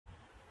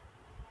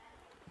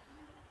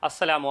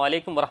அஸ்ஸலாமு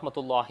அலைக்கும்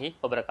வரஹ்மத்துல்லாஹி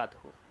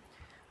வபரகாத்துஹு.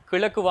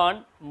 கிழக்குவான்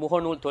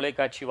முகநூல்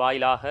தொலைக்காட்சி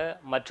வாயிலாக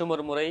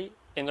மற்றொரு முறை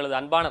எங்களது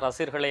அன்பான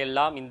ரசிகர்களை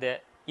எல்லாம் இந்த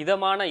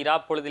இதமான இரா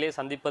பொழுதிலே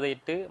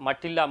சந்திப்பதையிட்டு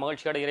மட்டில்லா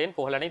மகிழ்ச்சி அடைகிறேன்.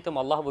 புகழ் அனைத்தும்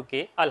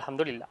அல்லாஹ்வுக்கே,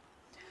 அல்ஹம்துலில்லாஹ்.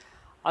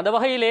 அந்த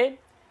வகையிலே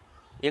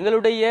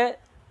எங்களுடைய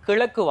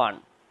கிழக்குவான்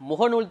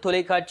முகநூல்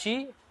தொலைக்காட்சி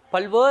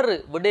பல்வேறு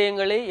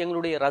விடயங்களை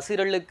எங்களுடைய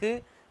ரசிகர்களுக்கு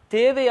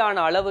தேவையான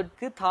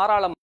அளவிற்கு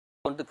தாராளமாக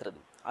கொண்டிருக்கிறது.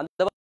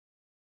 அந்த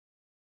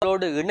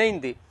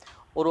இணைந்து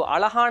ஒரு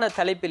அழகான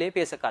தலைப்பிலே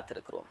பேச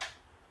காத்திருக்கிறோம்.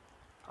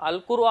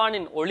 அல்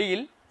குர்ஆனின்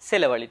ஒளியில்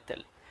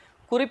செலவழித்தல்.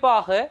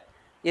 குறிப்பாக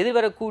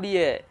எதிர்வரக்கூடிய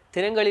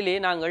தினங்களிலே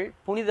நாங்கள்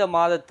புனித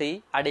மாதத்தை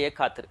அடைய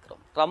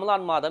காத்திருக்கிறோம்.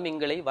 ரமலான் மாதம்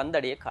எங்களை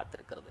வந்தடைய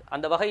காத்திருக்கிறது.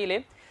 அந்த வகையிலே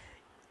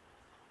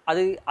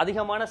அது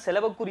அதிகமான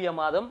செலவுக்குரிய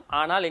மாதம்,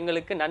 ஆனால்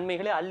எங்களுக்கு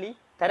நன்மைகளை அள்ளி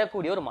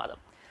தரக்கூடிய ஒரு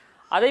மாதம்.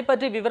 அதை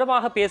பற்றி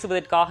விவரமாக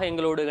பேசுவதற்காக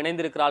எங்களோடு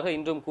இணைந்திருக்கிறார்கள்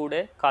இன்றும்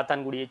கூட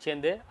காத்தான்குடியைச்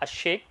சேர்ந்த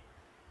ஷேக்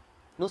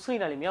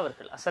நுஸ்ரீன் அலிமி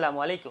அவர்கள்.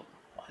 அஸ்ஸலாமு அலைக்கும்.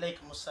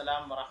 வலைக்கும்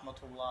அஸ்ஸலாம்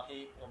வரஹ்மத்துல்லாஹி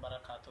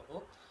வபரகாத்துஹு.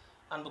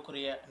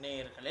 அன்புக்குரிய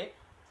நேயர்களே,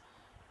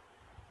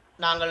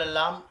 நாங்கள்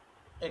எல்லாம்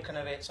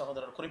ஏற்கனவே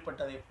சகோதரர்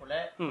குறிப்பிட்டதை போல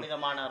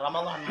புனிதமான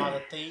ரமலான்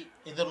மாதத்தை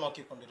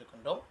எதிர்நோக்கி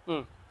கொண்டிருக்கின்றோம்.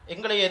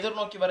 எங்களை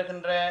எதிர்நோக்கி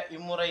வருகின்ற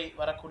இம்முறை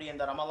வரக்கூடிய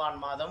இந்த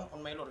ரமலான் மாதம்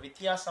உண்மையில் ஒரு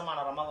வித்தியாசமான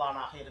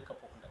ரமலானாக இருக்க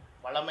போகின்றது.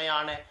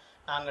 வளமையான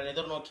நாங்கள்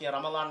எதிர்நோக்கிய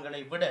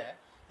ரமலான்களை விட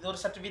இது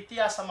ஒரு சற்று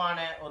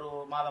வித்தியாசமான ஒரு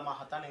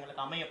மாதமாகத்தான்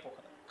எங்களுக்கு அமைய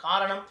போகிறது.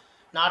 காரணம்,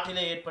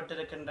 நாட்டிலே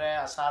ஏற்பட்டிருக்கின்ற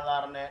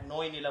அசாதாரண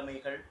நோய்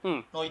நிலைமைகள்,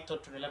 நோய்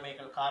தொற்று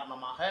நிலைமைகள்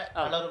காரணமாக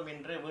பலரும்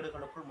இன்று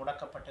வீடுகளுக்குள்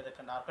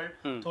முடக்கப்பட்டிருக்கின்றார்கள்.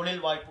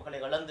 தொழில் வாய்ப்புகளை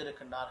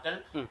இழந்திருக்கின்றார்கள்.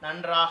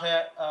 நன்றாக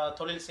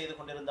தொழில் செய்து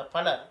கொண்டிருந்த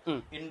பலர்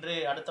இன்று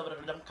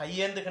அடுத்தவர்களிடம்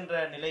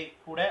கையேந்துகின்ற நிலை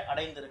கூட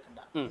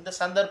அடைந்திருக்கின்றார். இந்த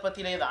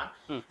சந்தர்ப்பத்திலே தான்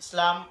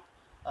இஸ்லாம்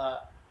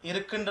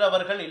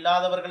இருக்கின்றவர்கள்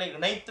இல்லாதவர்களை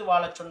இணைத்து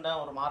வாழச் சொன்ன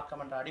ஒரு மார்க்கம்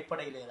என்ற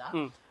அடிப்படையிலே தான்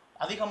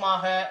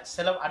அதிகமாக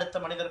அடுத்த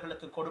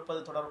மனிதர்களுக்கு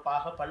கொடுப்பது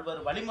தொடர்பாக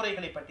பல்வேறு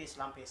வழிமுறைகளை பற்றி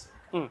இஸ்லாம்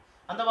பேசுகிறது.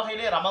 அந்த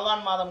வகையிலே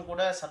ரமலான் மாதம்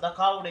கூட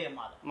சதகாவுடைய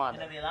மாதம்.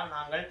 எனவேதான்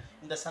நாங்கள்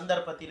இந்த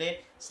சந்தர்ப்பத்திலே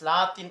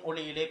இஸ்லாத்தின்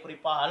ஒளியிலே,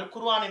 குறிப்பாக அல்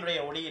குர்ஆனினுடைய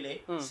ஒளியிலே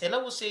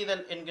செலவு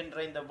செய்தல்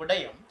என்கின்ற இந்த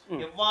விடயம்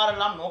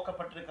எவ்வாறெல்லாம்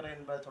நோக்கப்பட்டிருக்கிறது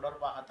என்பது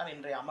தொடர்பாகத்தான்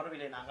இன்றைய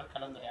அமர்விலே நாங்கள்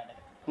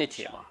கலந்துரையாடுகிறோம்.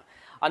 நிச்சயமாக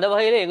அந்த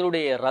வகையிலே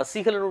எங்களுடைய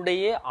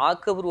ரசிகர்களுடைய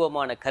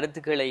ஆக்கபூர்வமான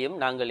கருத்துக்களையும்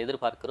நாங்கள்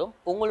எதிர்பார்க்கிறோம்.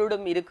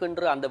 உங்களிடம்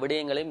இருக்கின்ற அந்த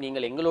விடயங்களையும்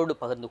நீங்கள் எங்களோடு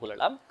பகிர்ந்து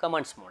கொள்ளலாம்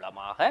கமெண்ட்ஸ்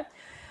மூலமாக.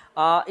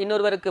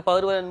 இன்னொருவருக்கு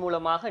பகிர்வதன்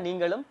மூலமாக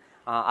நீங்களும்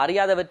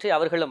அறியாதவற்றை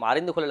அவர்களும்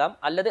அறிந்து கொள்ளலாம்,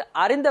 அல்லது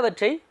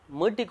அறிந்தவற்றை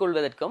மீட்டிக்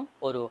கொள்வதற்கும்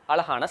ஒரு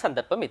அழகான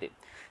சந்தர்ப்பம் இது.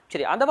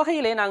 சரி, அந்த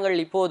வகையிலே நாங்கள்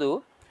இப்போது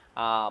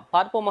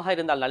பார்ப்போமாக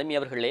இருந்தால் நலிமி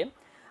அவர்களே,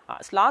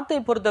 இஸ்லாத்தை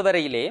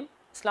பொறுத்தவரையிலே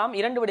இஸ்லாம்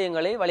 2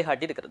 விடயங்களை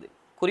வழிகாட்டி இருக்கிறது.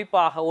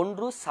 குறிப்பாக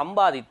ஒன்று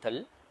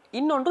சம்பாதித்தல்,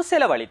 இன்னொன்று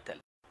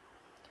செலவழித்தல்.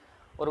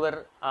 ஒருவர்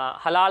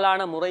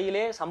ஹலாலான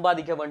முறையிலே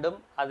சம்பாதிக்க வேண்டும்,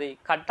 அதை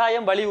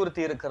கட்டாயம்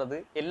வலியுறுத்தி இருக்கிறது.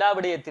 எல்லா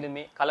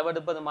விடயத்திலுமே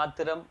களவெடுப்பது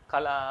மாத்திரம்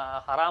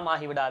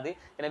ஹராமாகி விடாது.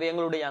 எனவே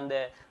எங்களுடைய அந்த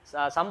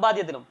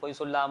சம்பாத்தியத்திலும் பொய்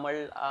சொல்லாமல்,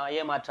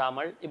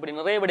 ஏமாற்றாமல், இப்படி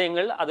நிறைய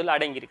விடயங்கள் அதில்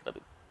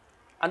அடங்கியிருக்கிறது.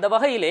 அந்த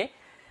வகையிலே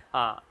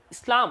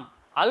இஸ்லாம்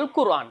அல்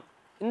குர்ஆன்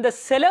இந்த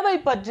செலவை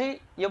பற்றி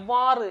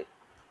எவ்வாறு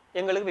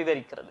எங்களுக்கு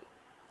விவரிக்கிறது?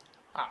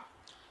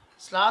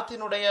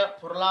 இஸ்லாத்தினுடைய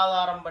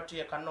பொருளாதாரம்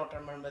பற்றிய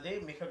கண்ணோட்டம் என்பது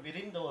மிக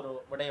விரிந்த ஒரு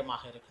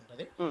விடயமாக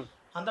இருக்கின்றது.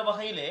 அந்த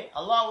வகையிலே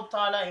அல்லாஹ்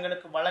தஆலா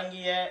எங்களுக்கு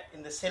வழங்கிய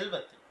இந்த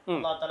செல்வத்தை,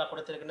 அல்லாஹ் தஆலா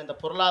கொடுத்திருக்கின்ற இந்த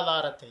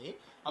பொருளாதாரத்தை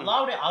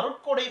அல்லாஹ்வுடைய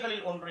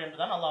அருட்கொடைகளில் ஒன்று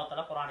என்றுதான் அல்லாஹ்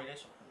தஆலா குர்ஆனிலே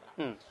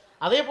சொல்கின்றார்.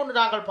 அதே போன்று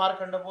நாங்கள்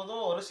பார்க்கின்ற போது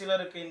ஒரு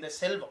சிலருக்கு இந்த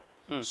செல்வம்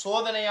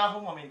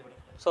சோதனையாகவும் அமைந்து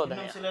விடுகிறது,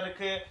 இன்னும்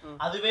சிலருக்கு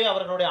அதுவே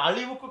அவர்களுடைய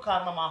அழிவுக்கு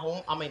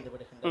காரணமாகவும் அமைந்து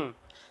விடுகின்றது.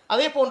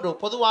 அதே போன்று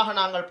பொதுவாக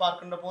நாங்கள்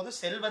பார்க்கின்ற போது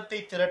செல்வத்தை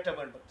திரட்ட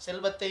வேண்டும்,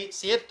 செல்வத்தை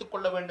சேர்த்து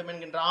கொள்ள வேண்டும்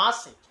என்கின்ற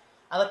ஆசை,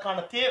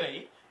 அதற்கான தேவை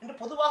இன்று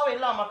பொதுவாக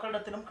எல்லா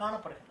மக்களிடத்திலும்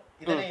காணப்படுகின்றது.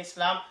 இதனை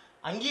இஸ்லாம்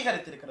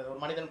அங்கீகரித்திருக்கிறது.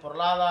 ஒரு மனிதன்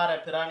பொருளாதார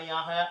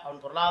பிராணியாக,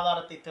 அவன்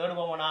பொருளாதாரத்தை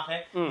தேடுபவனாக,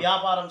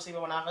 வியாபாரம்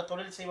செய்பவனாக,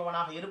 தொழில்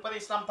செய்பவனாக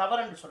இருப்பதை இஸ்லாம்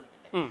தவறு என்று சொல்லவில்லை.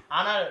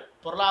 ஆனால்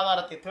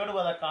பொருளாதாரத்தை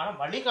தேடுவதற்கான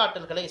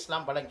வழிகாட்டல்களை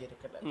இஸ்லாம் வழங்கி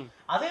இருக்கிறது.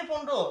 அதே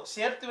போன்று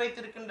சேர்த்து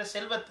வைத்திருக்கின்ற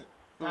செல்வத்தை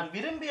நான்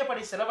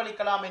விரும்பியபடி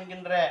செலவழிக்கலாம்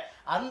என்கின்ற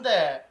அந்த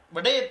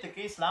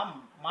விடயத்துக்கு இஸ்லாம்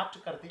மாற்று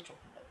கருத்தை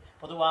சொல்கின்றது.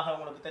 பொதுவாக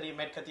உங்களுக்கு தெரியும்,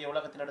 மேற்கத்திய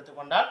உலகத்தில்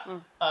எடுத்துக்கொண்டால்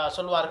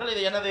சொல்வார்கள்,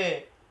 இது எனது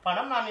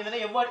பணம், நான் இதனை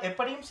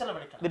எப்படியும்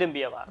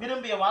செலவழிக்கலாம்,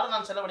 விரும்பியவாறு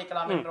நான்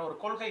செலவழிக்கலாம் என்ற ஒரு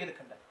கொள்கை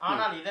இருக்கின்றது.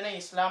 ஆனால் இதனை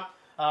இஸ்லாம்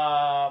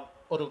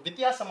ஒரு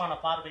வித்தியாசமான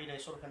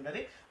பார்வையிலே சொல்கின்றது.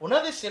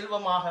 உனது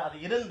செல்வமாக அது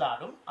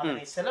இருந்தாலும்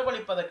அதனை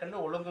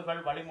செலவழிப்பதற்கென்று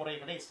ஒழுங்குகள்,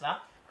 வழிமுறைகளை இஸ்லாம்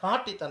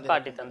காட்டி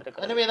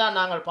தந்திருக்கிறது. எனவேதான்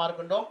நாங்கள்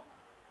பார்க்கின்றோம்,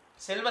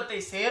 செல்வத்தை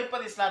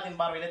சேர்ப்பது இஸ்லாத்தின்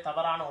பார்வையிலே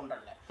தவறான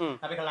ஒன்றல்ல.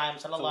 நபிகள்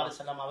நாயகம் ஸல்லல்லாஹு அலைஹி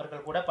வஸல்லம்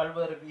அவர்கள் கூட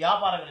பல்வேறு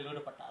வியாபாரங்களில்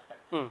ஈடுபட்டார்கள்,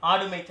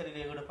 ஆடு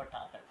மேய்ச்சலில்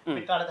ஈடுபட்டார்கள்.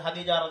 பிற்காலத்து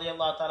ஹதீஜா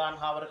ரலியல்லாஹு தஆலா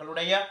அன்ஹா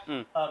அவர்களுடைய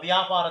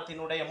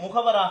வியாபாரத்தினுடைய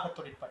முகவராக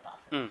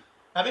தொழிற்பட்டார்கள்.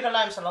 நபிகள்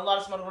நாயகம் ஸல்லல்லாஹு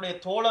அலைஹி வஸல்லம் அவர்களுடைய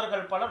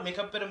தோழர்கள் பலர்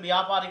மிக பெரும்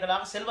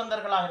வியாபாரிகளாக,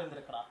 செல்வந்தர்களாக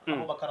இருந்திருக்கிறார்கள்.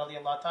 அபூபக்கர்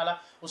ரலியல்லாஹு தஆலா,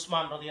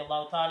 உஸ்மான்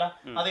ரலியல்லாஹு தஆலா,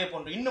 அதே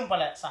போன்று இன்னும்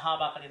பல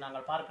சஹாபாக்களை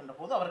நாங்கள் பார்க்கின்ற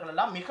போது அவர்கள்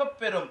எல்லாம் மிக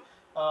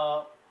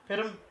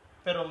பெரும்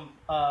பெரும்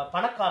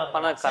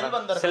பணக்காரர்கள்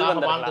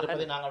செல்வந்தர்களாக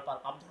வாழ்ந்திருப்பதை நாங்கள்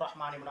பார்க்கிறோம். அப்துல்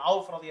ரஹ்மான் இப்னு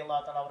அவுஃப்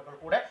ரலியல்லாஹு தஆலா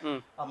அவர்கள் கூட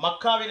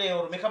மக்காவிலே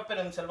ஒரு மிக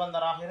பெரும்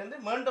செல்வந்தராக இருந்து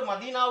மீண்டும்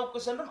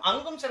மதீனாவுக்கு சென்றும்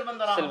அங்கும்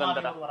செல்வந்தராக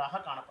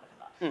ஒருவராக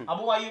காணப்படுகிறார்.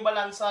 அபூ அய்யூப்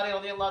அல் அன்சாரி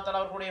ரலியல்லாஹு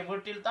தஆலா அவர்களுடைய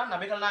வீட்டில் தான்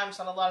நபிகள் நாயகம்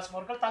ஸல்லல்லாஹு அலைஹி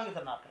வஸல்லம் அவர்கள்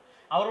தங்குகிறார்கள்.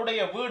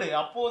 அவருடைய வீடு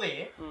அப்போதே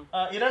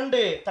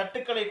 2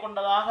 தட்டுக்களை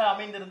கொண்டதாக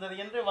அமைந்திருந்தது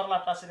என்று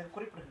வரலாற்றாசிரியர்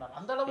குறிப்பிடுகிறார்.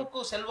 அந்த அளவுக்கு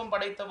செல்வம்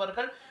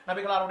படைத்தவர்கள்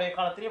நபிகளாருடைய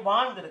காலத்திலே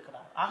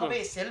வாழ்ந்திருக்கிறார். ஆகவே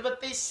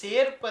செல்வத்தை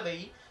சேர்ப்பதை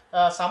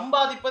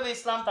சம்பாதிப்பதை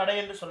இஸ்லாம் தடை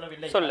என்று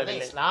சொல்லவில்லை.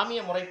 இஸ்லாமிய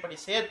முறைப்படி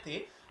சேர்த்து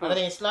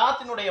அதனை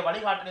இஸ்லாத்தினுடைய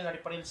வழிகாட்டலின்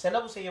அடிப்படையில்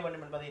செலவு செய்ய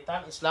வேண்டும்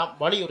என்பதைத்தான் இஸ்லாம்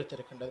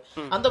வலியுறுத்தியிருக்கின்றது.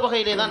 அந்த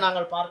வகையிலே தான்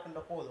நாங்கள்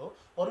பார்க்கின்ற போது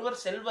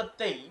ஒருவர்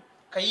செல்வத்தை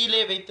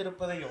கையிலே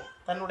வைத்திருப்பதையோ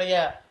தன்னுடைய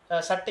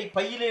சட்டை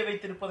பையிலே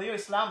வைத்திருப்பதையோ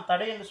இஸ்லாம்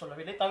தடை என்று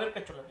சொல்லவில்லை, தவிர்க்க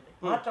சொல்லவில்லை.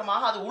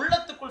 மாற்றமாக அது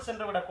உள்ளத்துக்குள்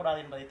சென்று விடக்கூடாது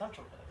என்பதைத்தான்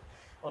சொல்கிறது.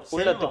 ஒரு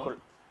உள்ளத்துக்குள்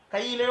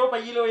கையிலேயோ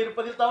பையிலோ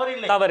இருப்பதில்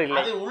தவறில்லை,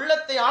 அது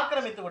உள்ளத்தை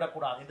ஆக்கிரமித்து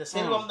விடக்கூடாது. இந்த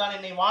செல்வம் தான்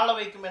என்னை வாழ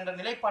வைக்கும் என்ற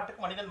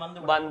நிலைப்பாட்டுக்கு மனிதன்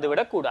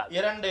வந்துவிடக் கூடாது.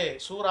 2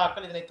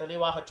 சூறாக்கள் இதனை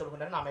தெளிவாக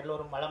சொல்கின்றன. நாம்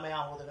எல்லோரும்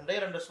வளமையாக ஓதுகின்ற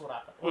 2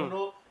 சூறாக்கள்.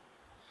 ஒன்று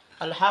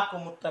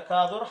அல்ஹாக்குமுத்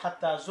தகாதுர்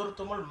ஹத்தா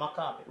ஸுர்துமுல்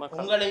மகாபிர்,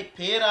 உங்களை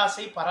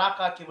பேராசை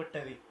பராக்காக்கி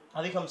விட்டது,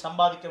 அதிகம்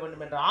சம்பாதிக்க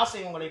வேண்டும் என்ற ஆசை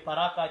உங்களை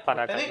பராக்காக்கி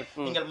விட்டது,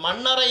 நீங்கள்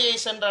மண்ணறையை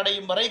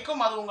சென்றடையும்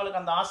வரைக்கும் அது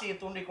உங்களுக்கு அந்த ஆசையை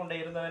தூண்டிக் கொண்டே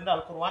இருந்தது என்று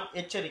அல் குர்ஆன்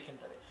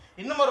எச்சரிக்கின்றது.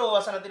 இன்னும் ஒரு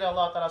வசனத்தில்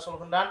அல்லாஹ் தஆலா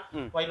சொல்கின்றான்,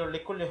 வைலுல்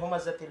லிக்குல்லி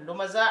ஹுமஸத்தில்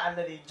லுமஸா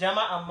அல்லதி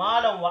ஜமஅ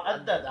மாலன் வ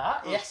அத்ததா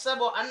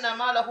யஹ்ஸபு அன்ன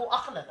மாலஹு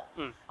அக்லதா,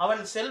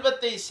 அவன்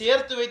செல்வத்தை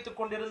சேர்த்து வைத்துக்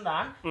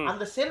கொண்டிருந்தான்,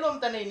 அந்த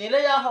செல்வம் தன்னை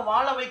நிலையாக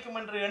வாழ வைக்கும்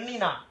என்று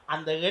எண்ணினான்.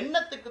 அந்த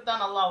எண்ணத்துக்கு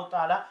தான் அல்லாஹ்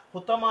தஆலா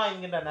ஹுத்தமா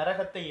என்கின்ற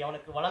நரகத்தை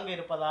அவனுக்கு வழங்க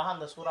இருப்பதாக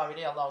அந்த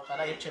சூறாவிலே அல்லாஹ்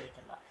தஆலா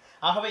எச்சரிக்கின்றார்.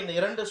 ஆகவே இந்த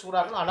 2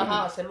 சூறாக்கள்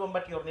அழகாக செல்வம்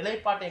பற்றிய ஒரு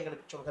நிலைப்பாட்டை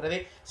எங்களுக்கு சொல்கிறது.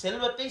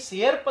 செல்வத்தை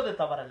சேர்ப்பது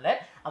தவறல்ல,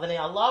 அதனை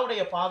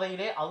அல்லாஹ்வுடைய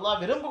பாதையிலே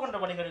அல்லாஹ் விரும்புகின்ற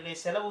வழிகளிலே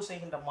செலவு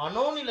செய்கின்ற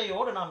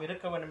மனோநிலையோடு நாம்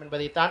இருக்க வேண்டும்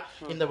என்பதைத்தான்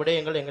இந்த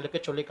விடயங்கள்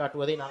எங்களுக்கு சொல்லி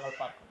காட்டுவதை நாங்கள்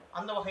பார்க்கிறோம்.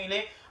 அந்த வகையிலே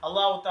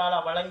அல்லாஹ் தஆலா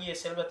வழங்கிய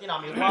செல்வத்தை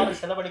நாம் எவ்வாறு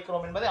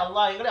செலவழிக்கிறோம் என்பதை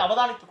அல்லாஹ் எங்களை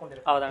அவதானித்துக்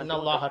கொண்டிருக்கிறார்.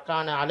 இன்னல்லாஹ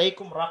கான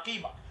அலைக்கும்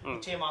ரகீபா,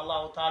 நிச்சயமா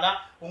அல்லாஹ் தஆலா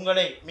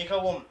உங்களை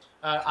மிகவும்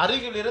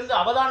அருகில் இருந்து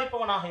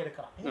அவதானிப்பவனாக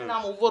இருக்கிறான்.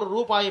 நாம் ஒவ்வொரு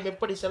ரூபாயும்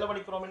எப்படி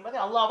செலவழிக்கிறோம் என்பதை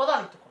அல்லாஹ்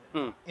அவதானித்துக் கொண்டிருக்கிறார்.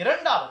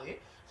 இரண்டாவது,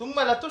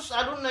 தும்ம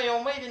லதுஸ்அலுன்ன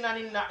யௌமைதின்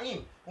அனின்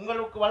நஈம்,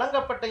 உங்களுக்கு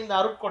வழங்கப்பட்ட இந்த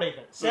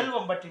அருட்கொடைகள்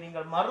செல்வம் பற்றி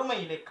நீங்கள்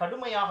மறுமையிலே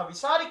கடுமையாக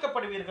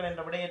விசாரிக்கப்படுவீர்கள்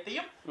என்ற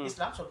விடயத்தையும்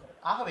இஸ்லாம் சொல்கிறது.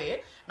 ஆகவே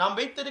நாம்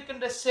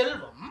வைத்திருக்கின்ற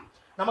செல்வம்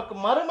நமக்கு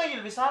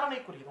மறுமையில்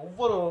விசாரணைக்குரிய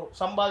ஒவ்வொரு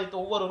சம்பாதித்த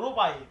ஒவ்வொரு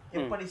ரூபாயை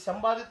எப்படி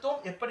சம்பாதித்தோம்,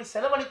 எப்படி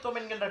செலவழித்தோம்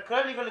என்கின்ற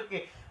கேள்விகளுக்கு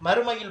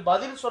மறுமையில்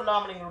பதில்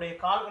சொல்லாமல் எங்களுடைய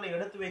கால்களை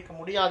எடுத்து வைக்க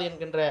முடியாது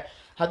என்கின்ற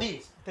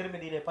ஹதீஸ்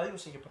திருமதியிலே பதிவு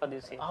செய்யப்பட்டது.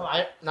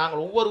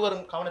 நாங்கள்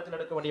ஒவ்வொருவரும் கவனத்தில்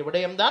எடுக்க வேண்டிய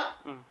விடயம்தான்,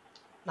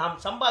 நாம்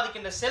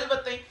சம்பாதிக்கின்ற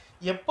செல்வத்தை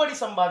எப்படி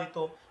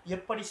சம்பாதித்தோம்,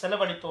 எப்படி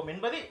செலவழித்தோம்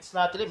என்பது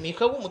இஸ்லாத்திலே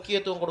மிகவும்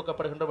முக்கியத்துவம்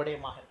கொடுக்கப்படுகின்ற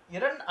விடயமாக.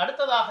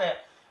 அடுத்ததாக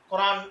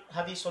குர்ஆன்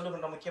ஹதீஸ்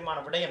சொல்லுகின்ற முக்கியமான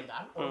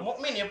விடயம்தான், ஒரு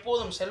முஃமின்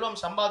எப்போதும்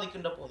செல்வம்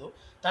சம்பாதிக்கின்ற போது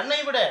தன்னை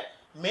விட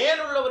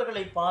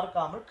மேலுள்ளவர்களை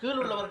பார்க்காமல்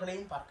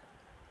கீழுள்ளவர்களையும்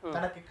பார்க்க,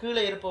 தனக்கு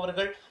கீழே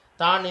இருப்பவர்கள்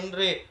தான்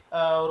இன்று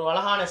ஒரு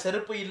அழகான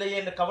செருப்பு இல்லையே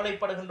என்று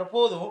கவலைப்படுகின்ற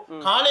போதும்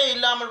காலே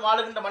இல்லாமல்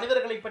வாழுகின்ற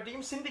மனிதர்களை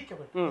பற்றியும் சிந்திக்க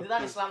வேண்டும்.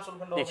 இதுதான் இஸ்லாம்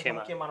சொல்கின்ற ஒரு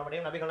முக்கியமான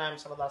விடயம். நபிகள்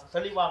நாயகம் ஸல்லல்லாஹு அலைஹி வஸல்லம்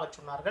தெளிவாக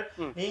சொன்னார்கள்,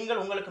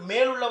 நீங்கள் உங்களுக்கு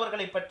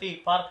மேலுள்ளவர்களை பற்றி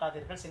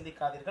பார்க்காதீர்கள்,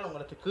 சிந்திக்காதீர்கள்,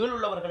 உங்களுக்கு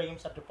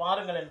கீழுள்ளவர்களையும் சற்று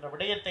பாருங்கள் என்ற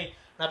விடயத்தை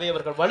நபி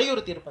அவர்கள்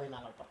வலியுறுத்தி இருப்பதை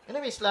நாங்கள் பார்க்கிறோம்.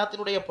 எனவே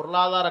இஸ்லாத்தினுடைய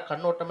பொருளாதார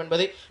கண்ணோட்டம்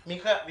என்பது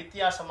மிக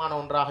வித்தியாசமான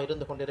ஒன்றாக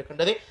இருந்து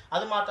கொண்டிருக்கின்றது.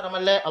 அது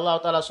மாத்திரமல்ல,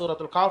 அல்லாஹ் தஆலா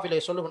சூரத்துல்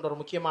காஃபிலே சொல்லுகின்ற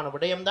ஒரு முக்கியமான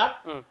விடயம்தான்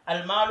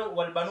அல் மாலு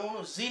வல்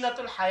பனூனு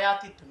ஸீனத்துல்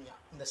ஹயாத்தி துன்யா.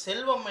 இந்த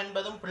செல்வம்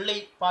என்பதும் பிள்ளை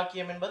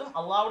பாக்கியம் என்பதும்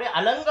அல்லாஹ்வுடைய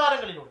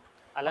அலங்காரங்களில் ஒன்று.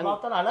 அல்லாஹ்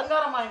தஆலா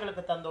அலங்காரமாக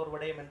எங்களுக்கு தந்த ஒரு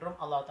விடயம் என்றும்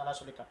அல்லாஹ் தஆலா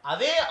சொல்லிட்டார்.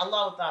 அதே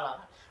அல்லாஹ் தஆலா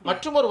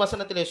மற்றும் ஒரு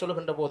வசனத்திலே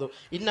சொல்லுகின்ற போது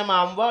இன்னமா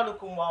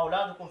அம்வாலுக்கும் வ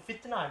அவுலாதுக்கும்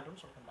ஃபித்னா என்றும்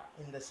சொல்கின்றார்.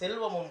 இந்த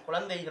செல்வமும்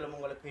குழந்தைகளும்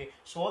உங்களுக்கு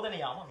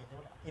சோதனையாக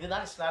அமைந்துவிடும்.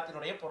 இதுதான்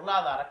இஸ்லாத்தினுடைய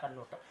பொருளாதார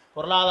கண்ணோட்டம்.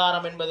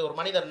 பொருளாதாரம் என்பது ஒரு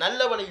மனிதர்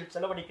நல்ல வழியில்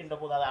செலவழிக்கின்ற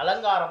போது அது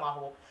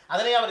அலங்காரமாகவும்,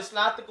 அதனை அவர்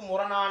இஸ்லாத்துக்கு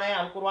முரணான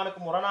அல்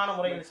குர்ஆனுக்கு முரணான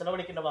முறையில்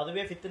செலவழிக்கின்ற போது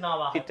அதுவே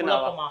ஃபித்னாவாகவும்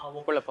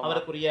குழப்பமாகவும்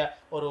அவருக்குரிய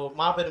ஒரு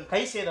மாபெரும்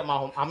கை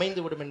சேதமாகவும்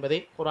அமைந்துவிடும் என்பதை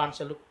குர்ஆன்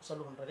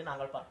சொல்லுகின்றதை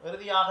நாங்கள் பார்க்கிறோம்.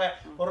 இறுதியாக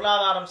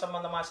பொருளாதாரம்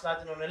சம்பந்தமாக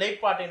இஸ்லாத்தின்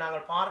நிலைப்பாட்டை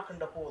நாங்கள்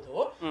பார்க்கின்ற போது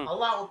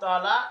அல்லாஹ்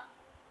தஆலா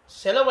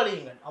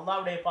செலவழியுங்கள்,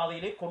 அல்லாஹ்வுடைய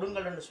பாதையிலே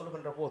கொடுங்கள் என்று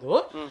சொல்கின்ற போது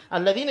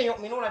அல்லதீன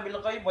யுமினூன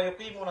பில் கைப் வ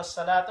யுகீமூனஸ்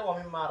ஸலாத வ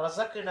மிம்மா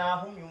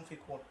ரஸக்னாஹும்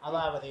யுன்ஃபிகூன்,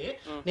 அதாவது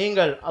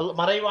நீங்கள்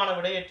மறைவான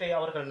விடயத்தை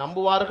அவர்கள்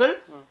நம்புவார்கள்,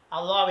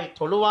 அல்லாஹ்வை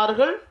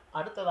தொழுவார்கள்,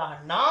 அடுத்ததாக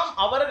நாம்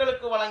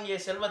அவர்களுக்கு வழங்கிய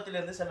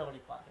செல்வத்திலிருந்து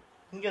செலவழிப்பார்கள்.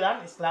 இங்குதான்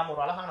இஸ்லாம் ஒரு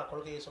அழகான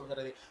கொள்கையை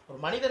சொல்கிறது. ஒரு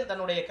மனிதன்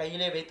தன்னுடைய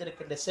கையிலே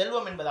வைத்திருக்கின்ற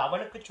செல்வம் என்பது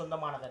அவனுக்கு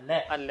சொந்தமானதல்ல,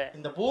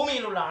 இந்த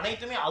பூமியில் உள்ள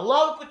அனைத்துமே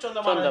அல்லாஹ்வுக்கு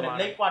சொந்தமான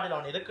நிலைப்பாட்டில்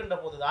அவன் இருக்கின்ற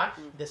போதுதான்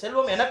இந்த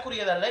செல்வம்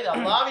எனக்குரியதல்ல, இது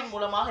அல்லாஹ்வின்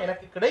மூலமாக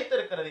எனக்கு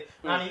கிடைத்திருக்கிறது,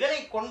 நான் இதனை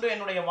கொண்டு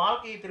என்னுடைய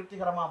வாழ்க்கையை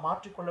திருப்திகரமாக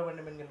மாற்றிக்கொள்ள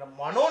வேண்டும் என்கின்ற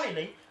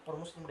மனோநிலை ஒரு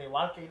முஸ்லிமுடைய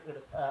வாழ்க்கையில்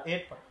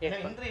ஏற்படும்.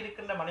 இன்று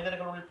இருக்கின்ற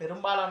மனிதர்களுடைய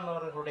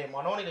பெரும்பாலானவர்களுடைய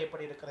மனோநிலை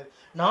எப்படி இருக்கிறது?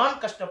 நான்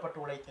கஷ்டப்பட்டு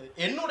உழைத்தது,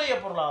 என்னுடைய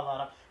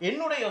பொருளாதாரம்,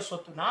 என்னுடைய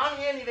சொத்து, நான்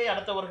ஏன் இதை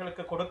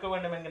அடுத்தவர்களுக்கு கொடுக்க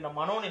வேண்டும் என்கின்ற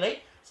மனோநிலை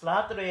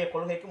இஸ்லாத்துடைய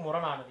கொள்கைக்கு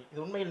முரணானது. இது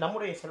உண்மையில்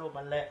நம்முடைய செல்வம்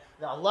அல்ல,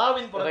 இது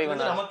அல்லாஹ்வின்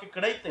புறத்திலிருந்து நமக்கு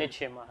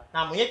கிடைத்து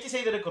நாம் முயற்சி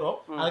செய்திருக்கிறோம்.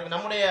 அதுக்கு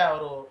நம்முடைய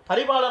ஒரு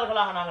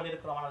பரிபாலர்களாக நாங்கள்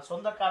இருக்கிறோம். ஆனால்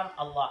சொந்தக்காரன்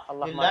அல்லாஹ்.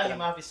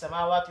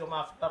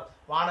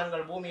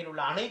 வானங்கள் பூமியில்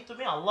உள்ள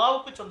அனைத்துமே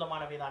அல்லாஹ்வுக்கு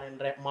சொந்தமானவைதான்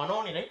என்ற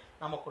மனோநிலை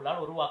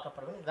நமக்குள்ளால்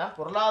உருவாக்கப்படுவது. இதுதான்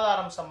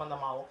பொருளாதாரம்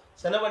சம்பந்தமாகவும்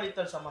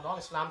செலவழித்தல்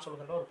சம்பந்தமாக இஸ்லாம்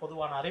சொல்கின்ற ஒரு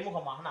பொதுவான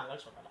அறிமுகமாக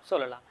நாங்கள்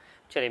சொல்லலாம்.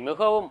 சரி,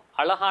 மிகவும்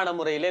அழகான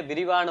முறையிலே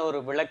விரிவான ஒரு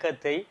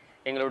விளக்கத்தை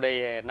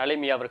எங்களுடைய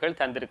நலிமி அவர்கள்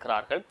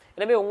தந்திருக்கிறார்கள்.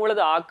 எனவே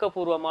உங்களது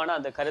ஆக்கப்பூர்வமான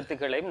அந்த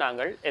கருத்துக்களையும்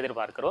நாங்கள்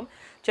எதிர்பார்க்கிறோம்.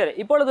 சரி,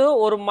 இப்பொழுது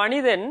ஒரு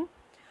மனிதன்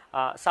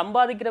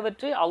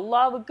சம்பாதிக்கிறவற்றை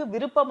அல்லாஹ்வுக்கு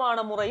விருப்பமான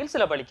முறையில்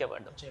செலவழிக்க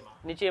வேண்டும்.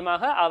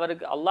 நிச்சயமாக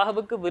அவருக்கு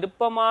அல்லாஹ்வுக்கு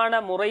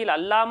விருப்பமான முறையில்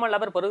அல்லாமல்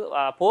அவர்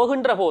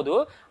போகின்ற போது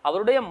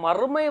அவருடைய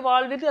மறுமை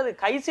வாழ்விற்கு அது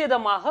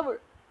கைசேதமாக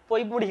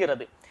போய்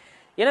முடிகிறது.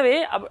 எனவே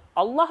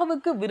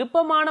அல்லாஹ்வுக்கு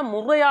விருப்பமான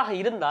முறையாக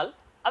இருந்தால்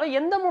அவை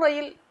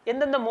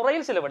எந்தெந்த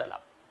முறையில்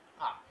செலவிடலாம்?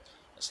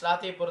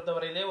 இஸ்லாத்தை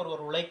பொறுத்தவரையிலே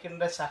ஒருவர்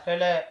உழைக்கின்ற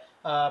சகல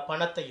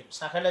பணத்தையும்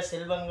சகல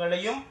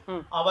செல்வங்களையும்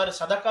அவர்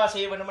சதக்கா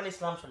செய்ய வேண்டும் என்று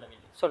இஸ்லாம் சொல்லவில்லை.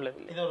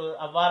 இது ஒரு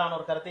அவ்வாறான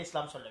ஒரு கருத்தை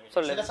இஸ்லாம்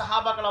சொல்லவில்லை. சில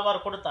சஹாபாக்கள் அவ்வாறு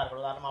கொடுத்தார்கள்.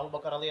 உதாரணம்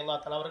அபூபக்கர்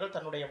ரலியல்லாஹு தஆலா அவர்கள்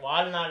தன்னுடைய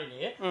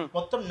வாழ்நாளிலே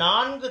மொத்தம்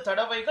 4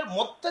 தடவைகள்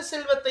மொத்த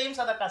செல்வத்தையும்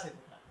சதக்கா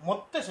செய்திருக்கிறார்.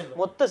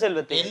 மொத்த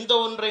செல்வத்தை எந்த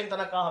ஒன்றையும்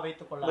தனக்காக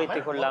வைத்துக்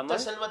கொள்ளாமல் மொத்த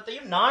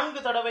செல்வத்தையும்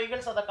 4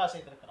 தடவைகள் சதக்கா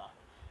செய்திருக்கிறார்.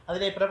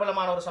 அதிலே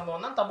பிரபலமான ஒரு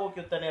சம்பவம் தான் தபூக்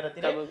யுத்த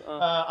நேரத்தில்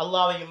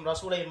அல்லாஹ்வையும்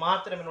ரசூலையும்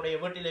மாத்திரம் என்னுடைய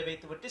வீட்டிலே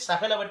வைத்துவிட்டு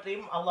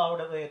சகலவற்றையும்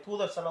அல்லாஹ்வுடைய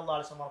தூதர் ஸல்லல்லாஹு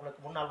அலைஹி வஸல்லம்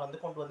அவர்களுக்கு முன்னால்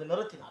கொண்டு வந்து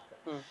நிறுத்தினார்கள்.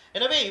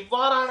 எனவே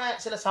இவ்வாறான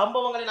சில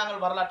சம்பவங்களை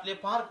நாங்கள் வரலாற்றிலே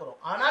பார்க்கிறோம்.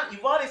 ஆனால்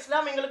இவ்வாறு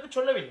இஸ்லாம் எங்களுக்கு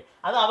சொல்லவில்லை.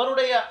 அது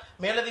அவருடைய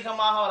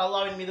மேலதிகமாக அவர்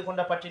அல்லாஹ்வின் மீது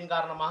கொண்ட பற்றின்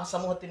காரணமாக,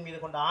 சமூகத்தின் மீது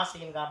கொண்ட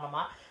ஆசையின்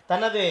காரணமாக,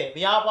 தனது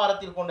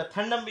வியாபாரத்தில் கொண்ட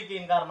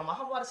தன்னம்பிக்கையின்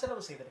காரணமாக அவ்வாறு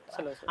செலவு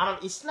செய்திருக்கிறார். ஆனால்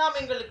இஸ்லாம்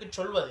எங்களுக்கு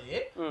சொல்வது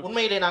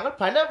உண்மையிலே நாங்கள்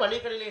பல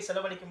வழிகளிலே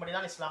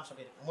செலவழிக்கும்படிதான் இஸ்லாம்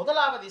சொல்லியிருக்கு.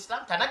 முதலாவது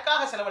இஸ்லாம்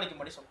தனக்காக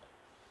செலவழிக்கும்படி சொல்றார்.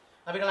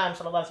 நபிகள் நாயகம்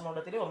ஸல்லல்லாஹு அலைஹி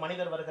வஸல்லம் ஒரு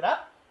மனிதர்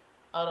வருகிறார்.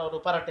 அவர் ஒரு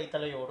பரட்டை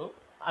தலையோடு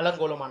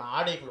அலங்கோலமான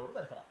ஆடைகளோடு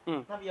வருகிறார்.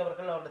 நபி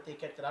அவர்கள் அவரிடத்தை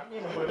கேட்கிறார்,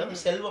 உங்களிடம்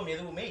செல்வம்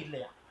எதுவுமே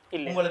இல்லையா?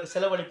 உங்களுக்கு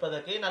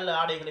செலவழிப்பதற்கு, நல்ல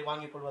ஆடைகளை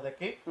வாங்கிக்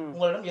கொள்வதற்கு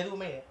உங்களிடம்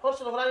எதுவுமே? அவர்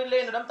சொல்கிறார், இல்லை,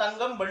 என்னிடம்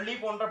தங்கம், வெள்ளி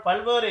போன்ற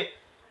பல்வேறு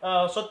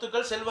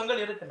சொத்துக்கள், செல்வங்கள்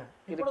இருக்கின்றன.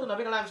 இப்பொழுது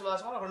நபிகள் நாயகம் ஸல்லல்லாஹு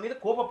அலைஹி வஸல்லம் அவர்கள் மீது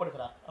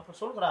கோபப்படுகிறார். அப்ப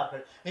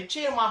சொல்கிறார்கள்,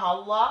 நிச்சயமாக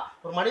அல்லாஹ்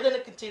ஒரு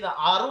மனிதனுக்கு செய்த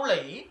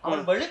அருளை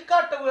அவன்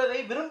வெளிக்காட்டுவதை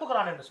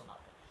விரும்புகிறான் என்று சொன்னார்கள்.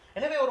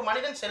 எனவே ஒரு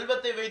மனிதன்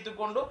செல்வத்தை வைத்துக்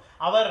கொண்டு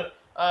அவர்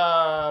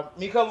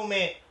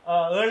மிகவுமே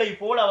ஏழை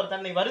போல் அவர்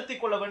தன்னை வருத்தி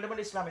கொள்ள வேண்டும்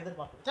என்று இஸ்லாம்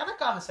எதிர்பார்க்கிறது.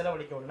 தனக்காக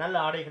செலவழிக்க வேண்டும், நல்ல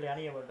ஆடைகளை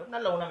அணிய வேண்டும்,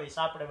 நல்ல உணவை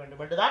சாப்பிட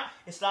வேண்டும் என்றுதான்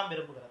இஸ்லாம்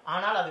விரும்புகிறது.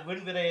 ஆனால் அது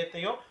வீண்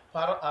விரயத்தையோ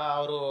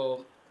ஒரு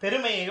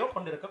பெருமையையோ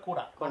கொண்டிருக்க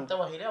கூடாது. அந்த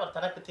வகையிலே அவர்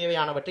தனக்கு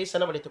தேவையானவற்றை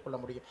செலவழித்துக் கொள்ள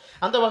முடியும்.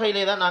 அந்த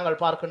வகையிலே தான்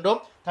நாங்கள்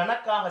பார்க்கின்றோம்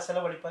தனக்காக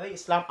செலவழிப்பதை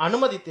இஸ்லாம்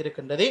அனுமதித்து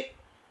இருக்கின்றது.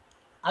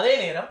 அதே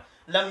நேரம்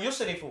லம்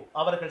யுஸ்ரிஃபு,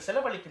 அவர்கள்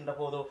செலவழிக்கின்ற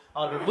போது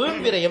அவர்கள்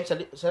வீண் விரயம்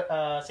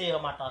செய்ய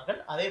மாட்டார்கள்,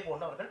 அதே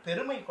போன்று அவர்கள்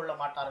பெருமை கொள்ள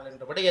மாட்டார்கள்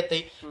என்ற விடயத்தை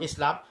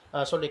இஸ்லாம்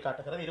சொல்லி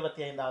காட்டுகிறது.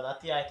 25வது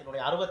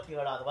அத்தியாயத்தினுடைய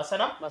 67வது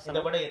வசனம்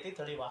இந்த விடயத்தை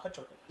தெளிவாக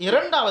சொல்கிறது.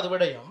 இரண்டாவது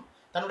விடயம்,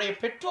 தன்னுடைய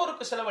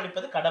பெற்றோருக்கு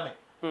செலவழிப்பது கடமை.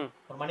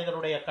 ஒரு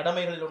மனிதனுடைய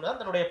கடமைகளில் ஒன்றுதான்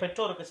தன்னுடைய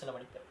பெற்றோருக்கு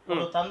செலவழிப்பது.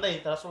 ஒரு தந்தை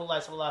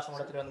ரசூலுல்லாஹி ஸல்லல்லாஹு அலைஹி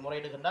வஸல்லம் வந்து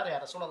முறையிடுகின்றார், யா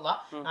ரசூலல்லாஹ்,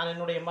 நான்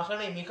என்னுடைய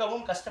மகனை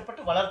மிகவும்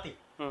கஷ்டப்பட்டு வளர்த்தி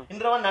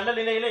இன்றவன் நல்ல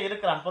நிலையிலே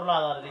இருக்கிறான்,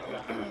 பொருளாதார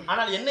ரீதியாக,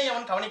 ஆனால் என்னை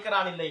அவன்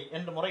கவனிக்கிறான் இல்லை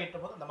என்று முறையிட்ட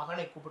போது அந்த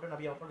மகனை கூப்பிட்டு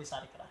நபி அவர்கள்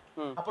விசாரிக்கிறார்.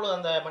 அப்பொழுது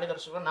அந்த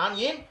மனிதர் சொல்றார், நான்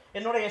ஏன்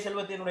என்னுடைய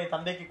செல்வத்தை என்னுடைய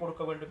தந்தைக்கு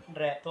கொடுக்க வேண்டும்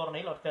என்ற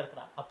தோரணையில் அவர்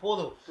கேட்கிறார்.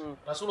 அப்போது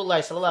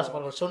ரசூலுல்லாஹி ஸல்லல்லாஹு அலைஹி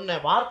வஸல்லம் அவர்கள் சொன்ன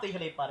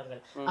வார்த்தைகளை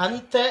பாருங்கள்.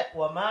 அந்த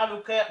வ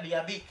மாலுக லி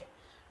அபீக,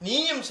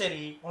 நீயும்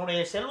சரி உன்னுடைய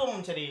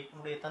செல்வமும் சரி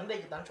உன்னுடைய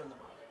தந்தைக்கு தான்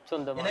சொந்தமானது.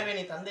 எனவே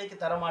நீ தந்தைக்கு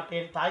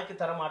தரமாட்டேன், தாய்க்கு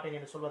தரமாட்டேன்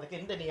என்று சொல்வதற்கு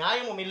எந்த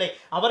நியாயமும் இல்லை.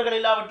 அவர்கள்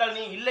இல்லாவிட்டால்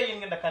நீ இல்லை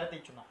என்கின்ற கருத்தை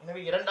சொன்னார்.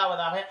 எனவே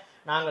இரண்டாவதாக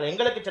நாங்கள்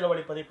எங்களுக்கு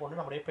செலவழிப்பதை போன்று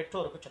நம்முடைய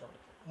பெற்றோருக்கு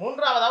செலவழிப்போம்.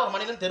 மூன்றாவதாக ஒரு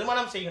மனிதன்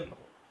திருமணம் செய்கின்ற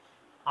போது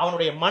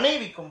அவனுடைய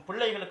மனைவிக்கும்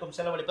பிள்ளைகளுக்கும்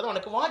செலவழிப்பது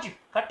அவனுக்கு வாஜிப்,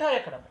 கட்டாய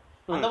கடமை.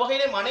 அந்த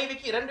வகையிலே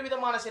மனைவிக்கு 2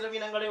 விதமான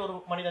செலவினங்களை ஒரு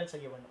மனிதன்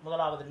செய்ய வேண்டும்.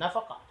 முதலாவது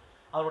நஃபகா,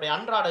 அவருடைய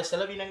அன்றாட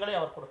செலவினங்களை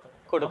அவர் கொடுக்க வேண்டும்.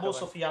 அபூ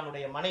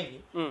சுஃபியானுடைய மனைவி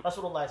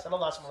ரசூலுல்லாஹி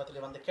ஸல்லல்லாஹு அலைஹி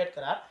வஸல்லம் வந்து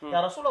கேட்கிறார், யா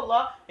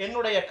ரசூலல்லாஹ்,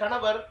 என்னுடைய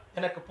கணவர்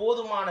எனக்கு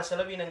போதுமான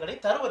செலவினங்களை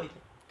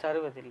தருவதில்லை,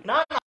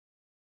 நான்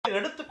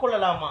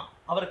எடுத்துக்கொள்ளலாமா?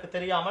 அவருக்கு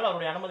தெரியாமல்,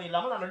 அவருடைய அனுமதி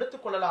இல்லாமல் நான்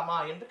எடுத்துக்கொள்ளலாமா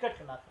என்று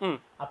கேட்கிறார்.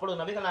 அப்பொழுது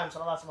நபிகள் நாயகம்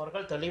ஸல்லல்லாஹு அலைஹி வஸல்லம்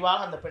அவர்கள்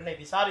தெளிவாக அந்த பெண்ணை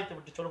விசாரித்து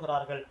விட்டு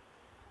சொல்கிறார்கள்,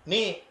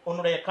 நீ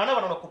உன்னுடைய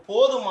கணவன் உனக்கு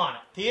போதுமான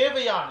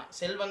தேவையான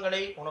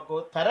செல்வங்களை உனக்கு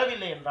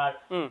தரவில்லை என்றால்,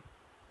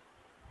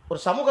 ஒரு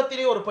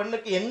சமூகத்திலே ஒரு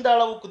பெண்ணுக்கு எந்த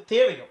அளவுக்கு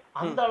தேவையோ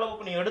அந்த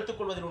அளவுக்கு நீ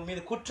எடுத்துக்கொள்வதில் உன்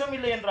மீது குற்றம்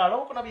இல்லை என்ற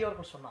அளவுக்கு நபி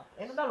அவர்கள் சொன்னார்.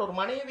 ஏனென்றால் ஒரு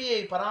மனைவியை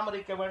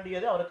பராமரிக்க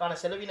வேண்டியது, அவருக்கான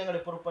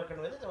செலவினங்களை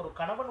பொறுப்பேற்கிறது ஒரு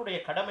கணவனுடைய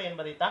கடமை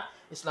என்பதைத்தான்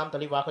இஸ்லாம்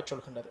தெளிவாக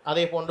சொல்கின்றது.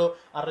 அதே போன்று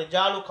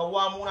அர்ரிஜாலு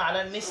கவ்வாமூன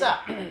அலன் நிஸா,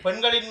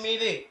 பெண்களின்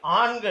மீது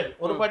ஆண்கள்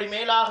ஒருபடி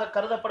மேலாக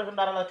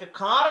கருதப்படுகின்றார்கள். அதற்கு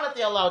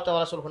காரணத்தை அல்லாஹ்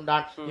தஆலா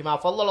சொல்கின்றான், பிமா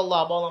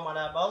ஃபல்லல்லாஹு பஅதஹும்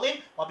அலா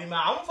பஅதின் வ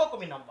பிமா அன்ஃபகு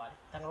மின் அம்வாலிஹிம்.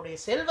 தங்களுடைய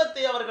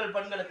செல்வத்தை அவர்கள்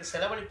பெண்களுக்கு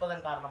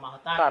செலவழிப்பதன்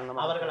காரணமாகத்தான்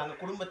அவர்கள் அந்த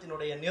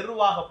குடும்பத்தினுடைய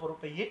நிர்வாக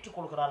பொறுப்பை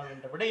ஏற்றுக்கொள்கிறார்கள்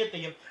என்ற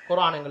விடயத்தையும்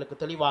குர்ஆன்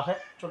எங்களுக்கு தெளிவாக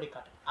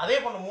சொல்லிக்காட்டு. அதே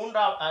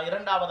போன்று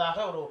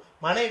இரண்டாவதாக ஒரு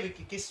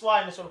மனைவிக்கு கிஸ்வா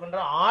என்று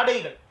சொல்கின்ற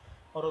ஆடைகள்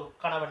ஒரு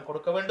கணவன்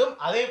கொடுக்க வேண்டும்.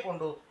 அதே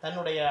போன்று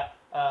தன்னுடைய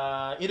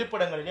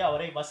இருப்பிடங்களிலே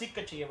அவரை வசிக்க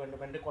செய்ய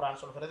வேண்டும் என்று குர்ஆன்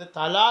சொல்கிறது.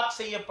 தலாக்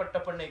செய்யப்பட்ட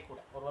பெண்ணை கூட,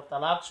 ஒருவர்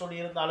தலாக் சொல்லி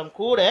இருந்தாலும்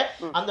கூட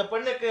அந்த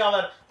பெண்ணுக்கு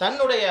அவர்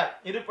தன்னுடைய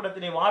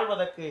இருப்பிடத்திலே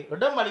வாழ்வதற்கு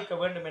இடம் அளிக்க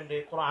வேண்டும் என்று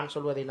குர்ஆன்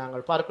சொல்வதை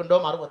நாங்கள்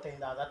பார்க்கின்றோம்.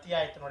 65வது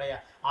அத்தியாயத்தினுடைய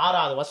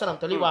 6வது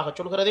வசனம் தெளிவாக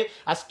சொல்கிறது,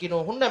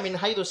 அஸ்கினு ஹுன்ன மின்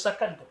ஹைது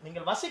சக்கன்தும்,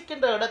 நீங்கள்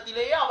வசிக்கின்ற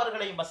இடத்திலேயே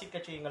அவர்களை வசிக்க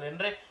செய்யுங்கள்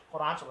என்று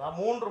குர்ஆன் சொல்கிறார்.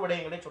 3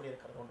 விடயங்களை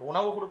சொல்லியிருக்கிறது. ஒன்று,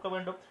 உணவு கொடுக்க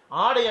வேண்டும்,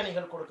 ஆடை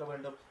அணிகள் கொடுக்க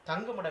வேண்டும்,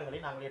 தங்குமிடங்களை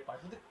நாங்கள்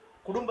ஏற்பாடு. இது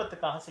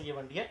குடும்பத்துக்காக செய்ய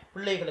வேண்டிய,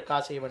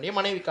 பிள்ளைகளுக்காக செய்ய வேண்டிய,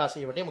 மனைவிக்காக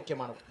செய்ய வேண்டிய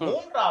முக்கியமானது.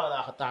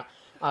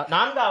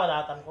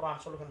 4வதாகத்தான்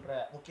குர்ஆன் சொல்கின்ற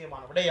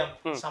முக்கியமான விடயம்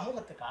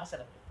சமூகத்துக்காக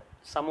செலவழித்தல்.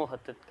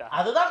 சமூகத்துக்காக,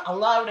 அதுதான்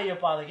அல்லாஹ்வுடைய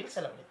பாதையில்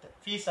செலவழித்தல்.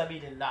 ஃபீ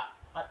சபீலில்லாஹ்,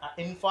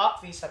 இன்ஃபாக்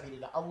ஃபீ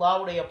சபீலில்லாஹ்,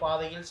 அல்லாஹ்வுடைய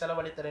பாதையில்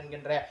செலவழித்தல்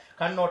என்கின்ற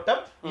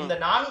கண்ணோட்டம் இந்த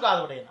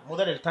 4வது விடயம்.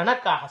 முதலில்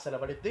தனக்காக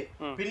செலவழித்து,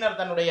 பின்னர்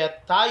தன்னுடைய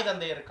தாய்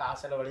தந்தையருக்காக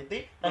செலவழித்து,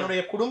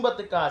 தன்னுடைய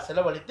குடும்பத்துக்காக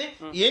செலவழித்து,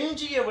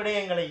 எஞ்சிய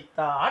விடயங்களை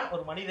தான்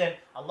ஒரு மனிதன்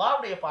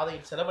அல்லாஹ்வுடைய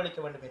பாதையில்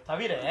செலவழிக்க வேண்டுமே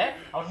தவிர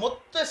அவன்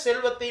மொத்த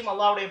செல்வத்தையும்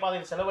அல்லாஹ்வுடைய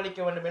பாதையில்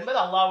செலவழிக்க வேண்டும் என்பது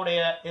அல்லாஹ்வுடைய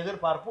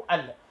எதிர்பார்ப்பு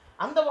அல்ல.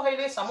 அந்த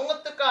வகையிலே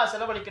சமூகத்துக்காக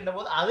செலவழிக்கின்ற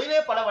போது அதிலே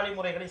பல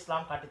வழிமுறைகளை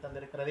இஸ்லாம் காட்டி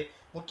தந்திருக்கிறது.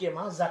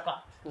 முக்கியமாக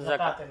ஜகாத்.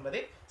 ஜகாத் என்பது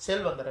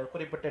செல்வந்தர்கள்,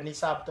 குறிப்பிட்ட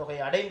நிசாப் தொகை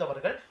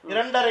அடைந்தவர்கள்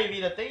 2.5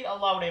 வீதத்தை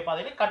அல்லாஹ்வுடைய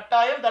பாதையிலே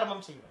கட்டாயம்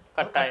தர்மம் செய்ய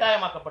வேண்டும்.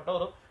 கட்டாயமாக்கப்பட்ட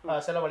ஒரு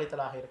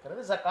செலவழித்தலாக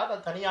இருக்கிறது ஜகாத்.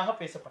 அது தனியாக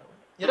பேசப்பட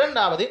வேண்டும்.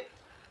 2வது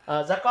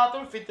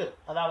ஜகாத்துல் ஃபித்ர்,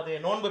 அதாவது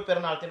நோன்பு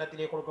பெருநாள்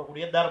தினத்திலே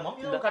கொடுக்கக்கூடிய தர்மம்.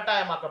 இது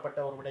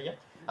கட்டாயமாக்கப்பட்ட ஒரு விடயம்.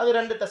 அது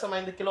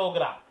 2.5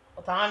 கிலோகிராம்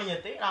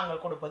தானியத்தை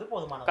நாங்கள் கொடுப்பது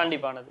போதுமானது,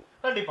 கண்டிப்பானது.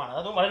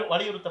 அதுவும்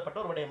வலியுறுத்தப்பட்ட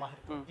ஒரு விடயமாக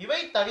இருக்கு. இவை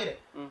தவிர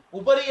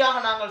உபரியாக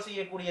நாங்கள்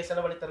செய்யக்கூடிய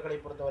செலவழித்தல்களை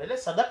பொறுத்தவரையில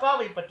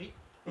சதக்காவை பற்றி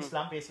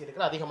இஸ்லாம்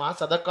பேசியிருக்கிறது. அதிகமாக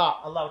சதக்கா,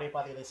 அல்லாஹ்வுடைய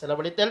பாதையிலே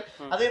செலவழித்தல்.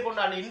 அதே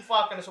போன்று அல்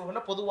இன்ஃபாக் என்று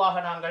சொல்கின்ற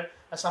பொதுவாக நாங்கள்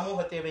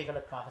சமூக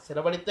தேவைகளுக்காக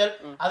செலவழித்தல்.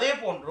 அதே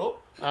போன்று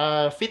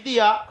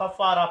ஃபித்யா,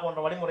 கஃபாரா போன்ற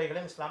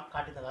வழிமுறைகளையும் இஸ்லாம்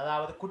காட்டினது.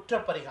 அதாவது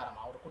குற்ற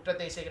பரிகாரமாக, ஒரு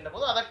குற்றத்தை செய்கின்ற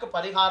போது அதற்கு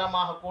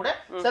பரிகாரமாக கூட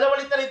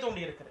செலவழித்தலை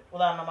தூண்டி இருக்கிறது.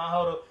 உதாரணமாக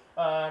ஒரு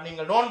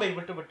நீங்கள் நோன்பை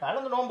விட்டு விட்டால்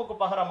அந்த நோன்புக்கு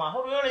பகரமாக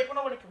ஒரு ஏழைக்கு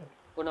உணவளிக்க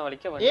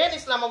வேண்டும். ஏன்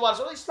இஸ்லாம் அவ்வாறு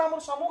சொல்றது? இஸ்லாம்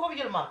ஒரு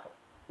சமூகவியல் மார்க்கம்.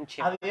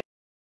 அது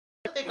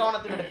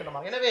கவனத்தில் எடுக்கணும்.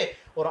 எனவே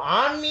ஒரு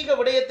ஆன்மீக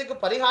விடயத்துக்கு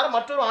பரிகாரம்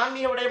மற்றொரு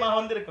ஆன்மீக விடயமாக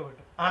வந்திருக்க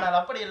வேண்டும். ஆனால்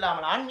அப்படி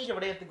இல்லாமல் ஆன்மீக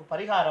விடயத்துக்கு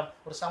பரிகாரம்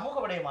ஒரு சமூக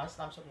விடயமாக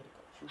இஸ்லாம் சொல்லியிருக்கிறது.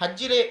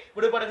 ஹஜ்ஜிலே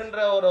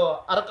விடுபடுகின்ற ஒரு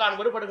அரக்கான்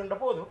விடுபடுகின்ற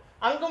போது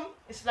அங்கும்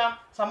இஸ்லாம்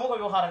சமூக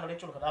விவகாரங்களை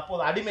சொல்கிறது.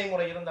 அப்போது அடிமை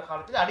முறை இருந்த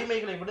காலத்தில்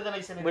அடிமைகளை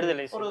விடுதலை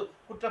செய்ய ஒரு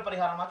குற்ற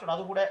பரிகாரமாக சொல்ல,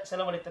 அது கூட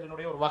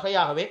செலவழித்தலினுடைய ஒரு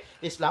வகையாகவே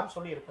இஸ்லாம்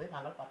சொல்லி இருப்பதை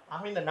நாங்கள் பார்ப்போம்.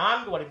 ஆக இந்த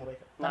 4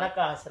 வழிமுறைகள்,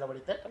 தனக்காக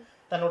செலவழித்தல்,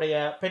 தன்னுடைய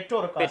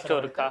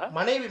பெற்றோருக்காக,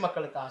 மனைவி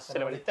மக்களுக்காக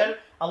செலவழித்தல்,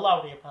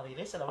 அல்லாஹ்வுடைய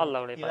பாதையிலே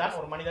செலவழித்தல், இதுதான்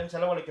ஒரு மனிதன்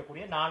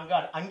செலவழிக்கக்கூடிய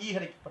 4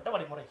 அங்கீகரிக்கப்பட்ட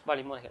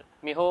வழிமுறைகள்.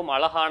 மிகவும்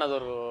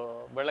அழகானதொரு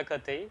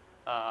விளக்கத்தை,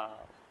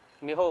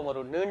 மிகவும்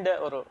ஒரு நீண்ட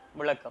ஒரு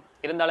விளக்கம்.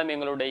 இருந்தாலும்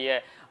எங்களுடைய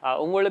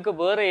உங்களுக்கு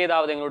வேறு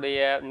ஏதாவது, எங்களுடைய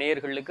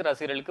நேயர்களுக்கு,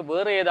 ரசிகர்களுக்கு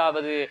வேறு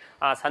ஏதாவது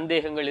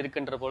சந்தேகங்கள்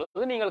இருக்கின்ற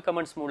பொழுது நீங்கள்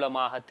கமெண்ட்ஸ்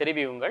மூலமாக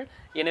தெரிவியுங்கள்.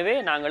 எனவே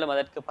நாங்களும்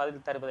அதற்கு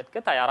பதில்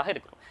தருவதற்கு தயாராக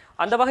இருக்கிறோம்.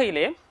 அந்த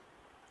வகையிலே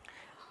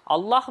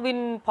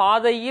அல்லாஹ்வின்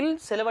பாதையில்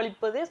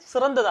செலவழிப்பதே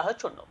சிறந்ததாக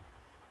சொன்னோம்.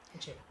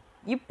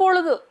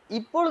 இப்பொழுது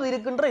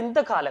இருக்கின்ற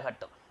இந்த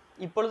காலகட்டம்,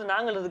 இப்பொழுது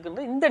நாங்கள்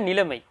இருக்கின்ற இந்த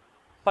நிலைமை,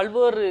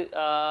 பல்வேறு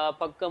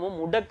பக்கமும்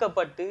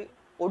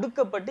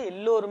ஒடுக்கப்பட்டு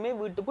எல்லோருமே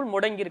வீட்டுக்குள்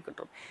முடங்கி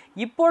இருக்கின்றோம்.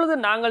 இப்பொழுது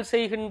நாங்கள்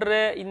செய்கின்ற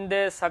இந்த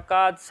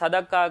சகாத்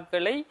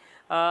சதக்காக்களை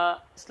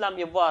இஸ்லாம்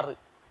எவ்வாறு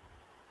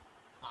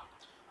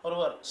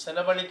ஒருவர்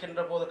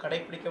செலவழிக்கின்ற போது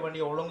கடைபிடிக்க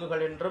வேண்டிய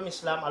ஒழுங்குகள் என்றும்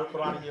இஸ்லாம் அல்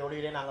குர்ஆனின்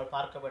ஒளியிலே நாங்கள்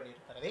பார்க்க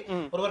வேண்டியிருக்கிறது.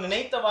 ஒருவர்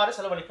நினைத்தவாறு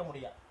செலவழிக்க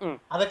முடியாது.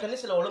 அதற்கென்று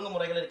சில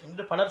ஒழுங்குமுறைகள் இருக்கு.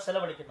 இன்று பலர்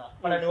செலவழிக்கிறார்,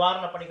 பல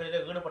நிவாரண பணிகளிலே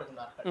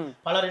ஈடுபடுகின்றார்கள்,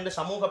 பலர் இன்று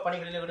சமூக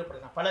பணிகளிலே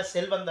ஈடுபடுகிறார், பல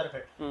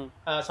செல்வந்தர்கள்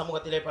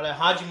சமூகத்திலே, பல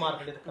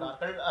ஹாஜிமார்கள்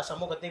இருக்கிறார்கள்,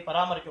 சமூகத்தை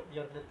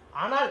பராமரிக்கக்கூடியவர்கள்.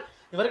 ஆனால்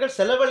இவர்கள்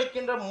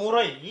செலவழிக்கின்ற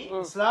முறை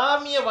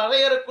இஸ்லாமிய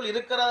வரையறுக்குள்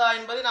இருக்கிறதா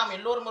என்பதை நாம்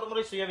எல்லோரும் ஒரு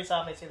முறை சுய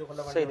விசாரணை செய்து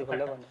கொள்ள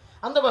வேண்டும்.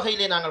 அந்த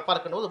வகையிலே நாங்கள்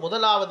பார்க்கின்ற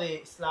முதலாவது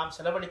இஸ்லாம்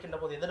செலவழிக்கின்ற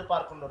போது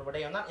எதிர்பார்க்கின்ற ஒரு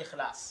விடயம் தான்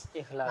இஹ்லாஸ்.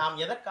 நாம்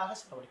எதற்காக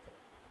செலவழிக்கிறோம்?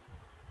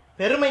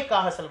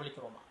 பெருமைக்காக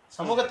செலவழிக்கிறோமா?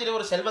 சமூகத்திலே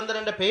ஒரு செல்வந்தர்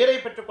என்ற பெயரை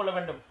பெற்றுக்கொள்ள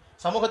வேண்டும்,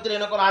 சமூகத்தில்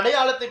எனக்கு ஒரு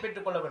அடையாளத்தை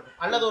பெற்றுக்கொள்ள வேண்டும்,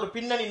 அல்லது ஒரு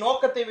பின்னணி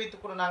நோக்கத்தை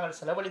வைத்துக் கொண்டு நாங்கள்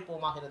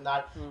செலவழிப்போமாக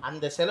இருந்தால்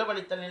அந்த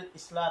செலவழித்தலில்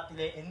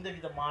இஸ்லாத்திலே எந்த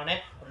விதமான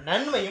ஒரு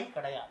நன்மையும்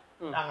கிடையாது.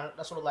 நாங்கள்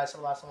ரசூலுல்லாஹி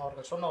ஸல்லல்லாஹு அலைஹி வஸல்லம்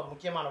அவர்கள் சொன்ன ஒரு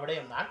முக்கியமான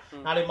விடயம் தான்,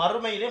 நாளை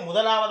மறுமையிலே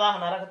முதலாவதாக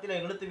நரகத்திலே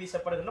இழுத்து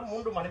வீசப்படுகின்ற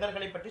 3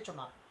 மனிதர்களை பற்றி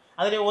சொன்னார்.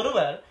 அதிலே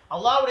ஒருவர்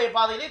அல்லாஹ்வுடைய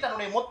பாதையிலே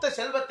தன்னுடைய மொத்த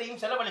செல்வத்தையும்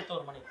செலவழித்த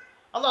ஒரு மனிதர்.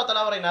 அல்லாஹ்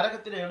தஆலா அவரை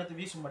நரகத்திலே இழுத்து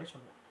வீசும்படி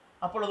சொல்லுவார்.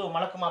 அப்பொழுது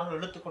மலக்குமார்கள்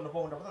இழுத்து கொண்டு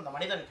போகின்ற போது அந்த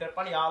மனிதன்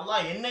கேட்பான், யா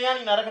அல்லாஹ், என்னையா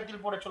நீ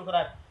நரகத்தில் போட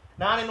சொல்கிறாய்?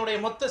 நான் என்னுடைய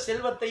மொத்த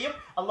செல்வத்தையும்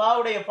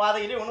அல்லாஹ்வுடைய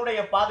பாதையிலே உன்னுடைய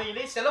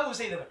பாதையிலே செலவு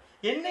செய்தவன்,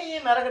 என்னையே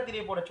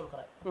நரகத்திலே போட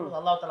சொல்கிறாய்?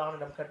 அல்லாஹ் தஆலா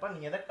அவனிடம் கேட்பான்,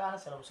 நீ எதற்காக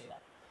செலவு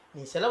செய்தாய்?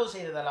 நீ செலவு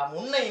செய்ததெல்லாம்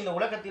உன்னை இந்த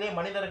உலகத்திலே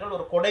மனிதர்கள்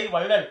ஒரு கொடை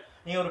வள்ளல்,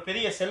 நீ ஒரு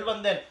பெரிய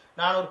செல்வந்தன்,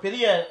 நான் ஒரு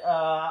பெரிய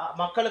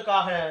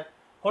மக்களுக்காக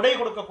கொடை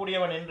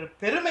கொடுக்கக்கூடியவன் என்று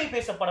பெருமை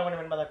பேசப்பட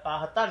வேண்டும்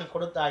என்பதற்காகத்தான் நீ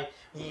கொடுத்தாய்.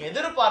 நீ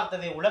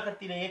எதிர்பார்த்ததை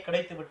உலகத்திலேயே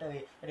கிடைத்து விட்டது,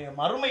 எனவே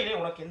மறுமையிலே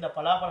உனக்கு எந்த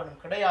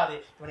பலாபலனும் கிடையாது,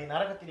 இவனை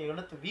நரகத்திலே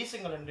இழுத்து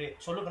வீசுங்கள் என்று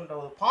சொல்லுகின்ற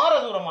ஒரு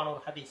பாரதூரமான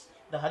ஒரு ஹதீஸ்.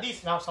 இந்த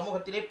ஹதீஸ் நாம்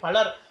சமூகத்திலே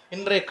பலர்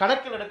இன்றைய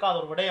கணக்கில் எடுக்காத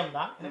ஒரு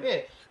விடயம்தான். எனவே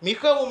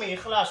மிகவும்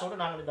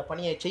இஹ்லாஸோடு நாங்கள் இந்த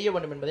பணியை செய்ய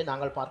வேண்டும் என்பதை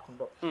நாங்கள்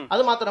பார்க்கின்றோம்.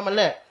 அது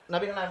மாத்திரமல்ல,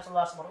 நபிகள் நாயகம்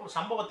ஸல்லல்லாஹு அலைஹி வஸல்லம் ஒரு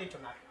சம்பவத்தை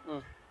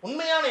சொன்னார்கள்.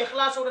 உண்மையான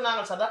இஹ்லாஸோடு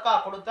நாங்கள் சதக்கா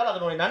கொடுத்தால்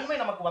அதனுடைய நன்மை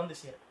நமக்கு வந்து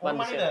சேரும். ஒரு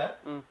மனிதர்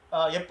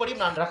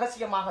எப்படியும் நான்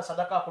ரகசியமாக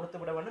சதக்கா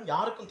கொடுத்து விட வேண்டும்,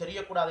 யாருக்கும்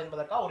தெரியக்கூடாது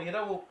என்பதற்காக ஒரு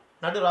இரவு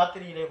நடு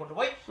ராத்திரியிலே கொண்டு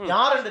போய்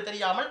யார் என்று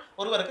தெரியாமல்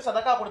ஒருவருக்கு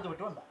சதக்கா கொடுத்து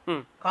விட்டு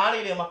வந்தார்.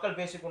 காலையிலே மக்கள்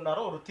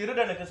பேசிக்கொண்டாரோ, ஒரு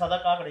திருடனுக்கு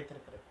சதக்கா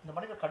கிடைத்திருக்கிறது. இந்த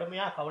மனிதர்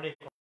கடுமையாக கவலை,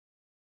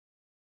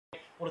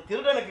 ஒரு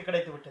திருடனுக்கு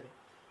கிடைத்து விட்டது.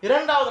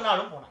 இரண்டாவது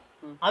நாளும் போனார்,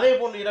 அதே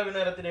போன்று இரவு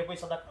நேரத்திலே போய்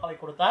சதக்காவை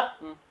கொடுத்தார்.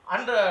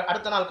 அன்று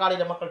அடுத்த நாள்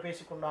காலையில மக்கள்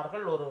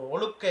பேசிக்கொண்டார்கள், ஒரு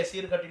ஒழுக்க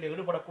சீர்கட்டிலே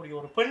ஈடுபடக்கூடிய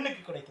ஒரு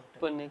பெண்ணுக்கு கிடைத்து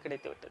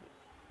விட்டது.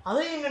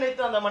 அதையும்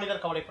நினைத்து அந்த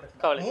மனிதர்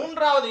கவலைப்படுத்தார்.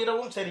 மூன்றாவது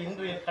இரவும் சரி,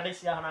 இன்று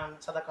கடைசியாக நான்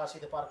சதக்கா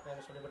செய்து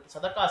பார்க்கிறேன் சொல்லிவிட்டு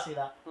சதக்கா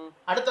செய்தார்.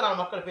 அடுத்த நாள்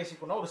மக்கள்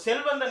பேசிக்கொண்டோம், ஒரு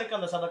செல்வந்தனுக்கு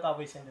அந்த சதக்கா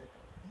போய் சேர்ந்திருக்கிறது.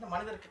 இந்த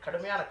மனிதருக்கு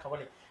கடுமையான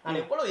கவலை, நான்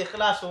எவ்வளவு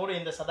இஹ்லாஸோடு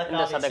இந்த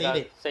சதக்காவை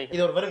செய்தேன்.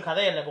 இது ஒரு வெறும்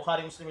கதை அல்ல,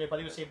 புகாரி முஸ்லிமிலே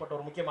பதிவு செய்யப்பட்ட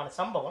ஒரு முக்கியமான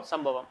சம்பவம்.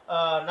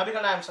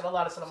 நபிகள் நாயகம்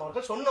ஸல்லல்லாஹு அலைஹி வஸல்லம்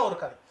அவர்கள் சொன்ன ஒரு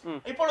கதை.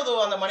 இப்பொழுது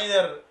அந்த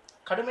மனிதர்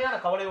கடுமையான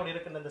கவலையோடு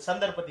இருக்கின்ற இந்த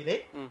சந்தர்ப்பத்திலே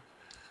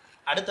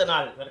அடுத்த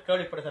நாள் இவர்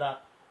கேள்விப்படுகிறார்,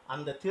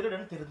 அந்த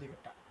திருடன் திருந்தி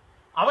விட்டார்.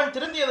 அவன்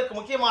திருந்தியதற்கு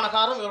முக்கியமான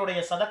காரணம் இவருடைய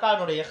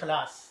சதக்காவினுடைய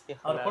இஹ்லாஸ்,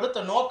 அவர் கொடுத்த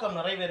நோக்கம்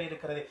நிறைவேறி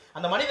இருக்கிறது.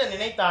 அந்த மனிதன்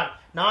நினைத்தான்,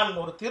 நான்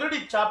ஒரு திருடி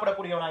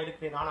சாப்பிடக்கூடியவனாக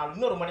இருக்கிறேன், ஆனால்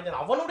இன்னொரு மனிதன்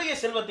அவனுடைய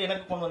செல்வத்தை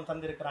எனக்கு கொண்டு வந்து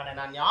தந்திருக்கிறானே,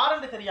 நான் யார்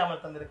என்று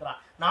தெரியாமல் தந்திருக்கிறான்,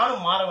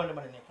 நானும் மாற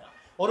வேண்டும் என்று நினைக்கிறான்.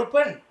 ஒரு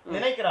பெண்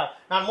நினைக்கிறார்,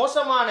 நான்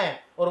மோசமான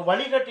ஒரு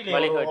வழிகட்டிலே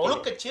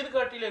ஒழுக்க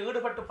சீர்கட்டிலே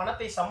ஈடுபட்டு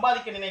பணத்தை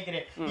சம்பாதிக்க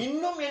நினைக்கிறேன்,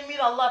 இன்னும் என்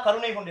மீது அல்லாஹ்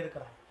கருணை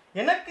கொண்டிருக்கிறான்,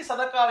 எனக்கு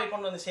சதக்காவை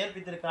கொண்டு வந்து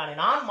சேர்ப்பித்திருக்கிறானே,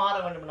 நான் மாற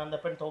வேண்டும் என்று அந்த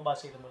பெண் தௌபா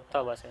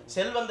செய்து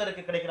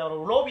செல்வந்தருக்கு கிடைக்கிற ஒரு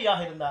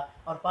உலோபியாக இருந்தார்.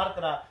 அவர்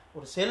பார்க்கிறார்,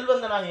 ஒரு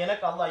செல்வந்தனாக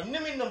எனக்கு அல்லாஹ்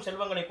இன்னும்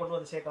செல்வங்களை கொண்டு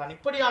வந்து சேர்க்கிறான்,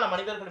 இப்படியான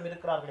மனிதர்களும்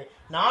இருக்கிறார்களே,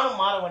 நானும்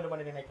மாற வேண்டும்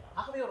என்று நினைக்கிறார்.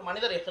 ஆகவே ஒரு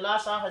மனிதர்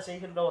இஹ்லாஸாக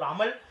செய்கின்ற ஒரு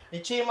அமல்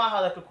நிச்சயமாக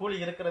அதற்கு கூலி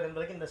இருக்கிறது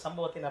என்பதற்கு இந்த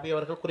சம்பவத்தை நபி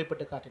அவர்கள்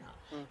குறிப்பிட்டு காட்டினார்.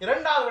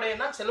 இரண்டாவது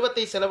விடயம் தான்,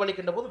 செல்வத்தை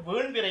செலவழிக்கின்ற போது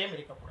வீண் விரயம்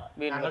இருக்கக்கூடாது.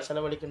 நாங்கள்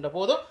செலவழிக்கின்ற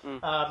போது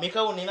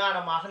மிகவும்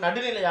நிதானமாக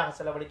நடுநிலையாக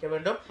செலவழிக்க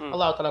வேண்டும்.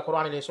 அல்லாஹ் தஆலா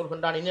குர்ஆனிலே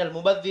சொல்கின்றான், இன்னல்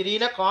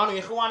முபத்திரீன கானு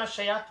இஹ்வான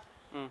ஷயாத்,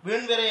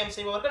 வீண் விரயம்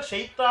செய்பவர்கள்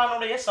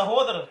ஷைத்தானுடைய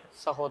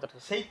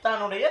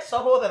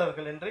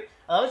சகோதரர்கள் என்று,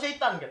 அதாவது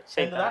ஷைத்தான்கள்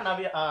என்றுதான்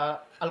நபி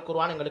அல்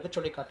குர்ஆன் எங்களுக்கு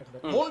சொல்லி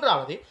காட்டுகிறது.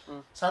 மூன்றாவது,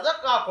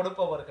 சதக்கா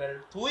கொடுப்பவர்கள்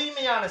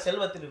தூய்மையான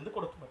செல்வத்திலிருந்து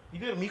கொடுப்பவர்.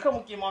 இது மிக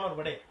முக்கியமான ஒரு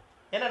விடயம்.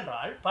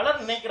 ஏனென்றால்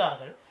பலர்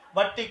நினைக்கிறார்கள்,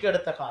 வட்டிக்கு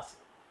எடுத்த காசு,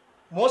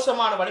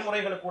 மோசமான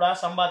வழிமுறைகளுக்கு கூட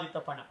சம்பாதித்த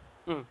பணம்,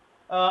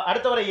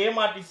 அடுத்தவரை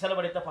ஏமாற்றி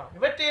செலவழித்த பணம்,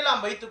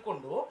 இவற்றையெல்லாம் வைத்துக்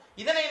கொண்டு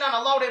இதனை நான்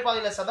அல்லாஹ்வுடைய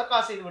பாதையில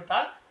சதக்கா செய்து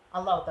விட்டால்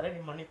அல்லாஹ் தஆலா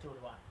நீ மன்னித்து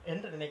விடுவான்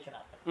என்று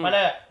நினைக்கிறார்கள். பல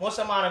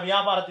மோசமான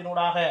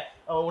வியாபாரத்தினூடாக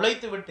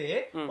உழைத்து விட்டு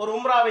ஒரு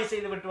உம்ராவை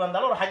செய்து விட்டு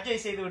வந்தால், ஒரு ஹஜ்ஜை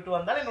செய்து விட்டு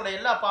வந்தால் என்னுடைய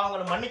எல்லா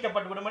பாவங்களும்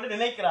மன்னிக்கப்பட்டு விடும் என்று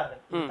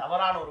நினைக்கிறார்கள்.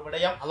 தவறான ஒரு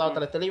விடயம். அல்லாஹ்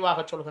தஆலா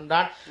தெளிவாக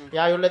சொல்கின்றான்,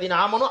 யா அய்யுல்லதீன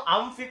ஆமனு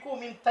அன்ஃபிகு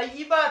மின்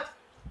தய்யிபாத்,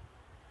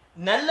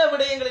 நல்ல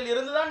விடயங்களில்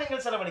இருந்துதான்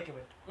நீங்கள் செலவழிக்க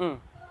வேண்டும்.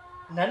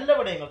 நல்ல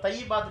விடயங்கள்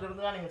தய்யிபாத்தில்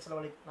இருந்துதான் நீங்கள்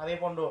செலவழிக்கணும். அதே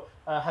போன்று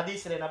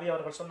ஹதீஸிலே நபி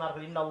அவர்கள்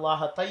சொன்னார்கள்,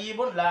 இன்னல்லாஹ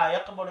தய்யிபுன் லா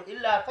யக்பலு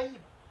இல்லா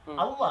தய்யிப்,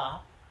 அல்லாஹ்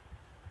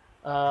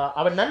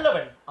அவன்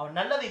நல்லவன், அவன்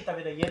நல்லதை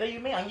தவிர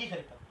எதையுமே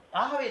அங்கீகரிப்பது.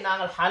 ஆகவே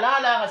நாங்கள்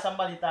ஹலாலாக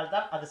சம்பாதித்தால்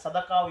தான் அது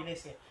சதக்காவிலே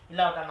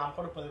இல்லாவிட்டால் நாம்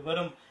கொடுப்பது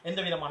வெறும் எந்த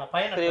விதமான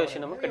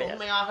பயனும்.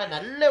 உண்மையாக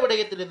நல்ல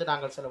விடயத்திலிருந்து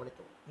நாங்கள்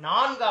செலவழித்தோம்.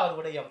 நான்காவது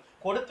விடயம்,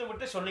 கொடுத்து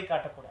விட்டு சொல்லி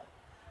காட்டக்கூடாது.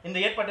 இந்த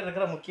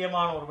ஏற்பட்டிருக்கிற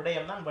முக்கியமான ஒரு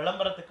விடயம் தான்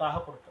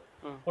விளம்பரத்துக்காக கொடுப்பது.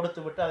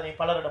 கொடுத்து விட்டு அதனை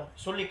பலரிடம்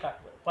சொல்லி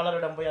காட்டுவது,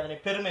 பலரிடம் போய் அதனை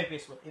பெருமை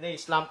பேசுவது, இதை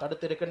இஸ்லாம்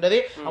தடுத்து இருக்கின்றது.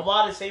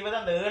 அவ்வாறு செய்வது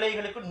அந்த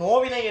ஏழைகளுக்கு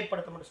நோவினை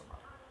ஏற்படுத்தும் என்று சொன்னார்.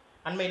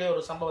 அண்மையிலே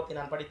ஒரு சம்பவத்தை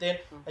நான் படித்தேன்.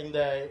 இந்த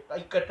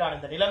இக்கட்டான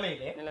இந்த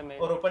நிலைமையிலே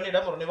ஒரு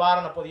பெண்ணிடம் ஒரு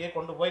நிவாரண பொதியை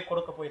கொண்டு போய்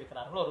கொடுக்க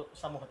போயிருக்கிறார்கள் ஒரு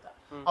சமூகத்தார்.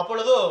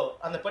 அப்பொழுது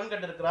அந்த பெண்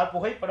கேட்டிருக்கிறார்,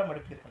 புகைப்படம்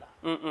எடுப்பீர்களா?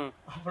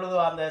 அப்பொழுது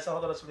அந்த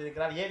சகோதரர்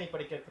சொல்லியிருக்கிறார், ஏன்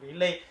இப்படி கேட்கிறீர்கள்?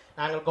 இல்லை,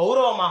 நாங்கள்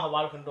கௌரவமாக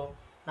வாழ்கின்றோம்,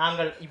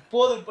 நாங்கள்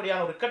இப்போது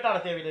இப்படியான ஒரு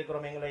இக்கட்டான தேவையில்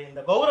இருக்கிறோம், எங்களை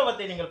இந்த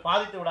கௌரவத்தை நீங்கள்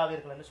பாதித்து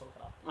விடாதீர்கள் என்று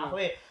சொல்கிறார்.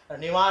 ஆகவே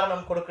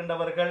நிவாரணம்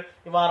கொடுக்கின்றவர்கள்,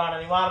 இவ்வாறான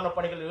நிவாரண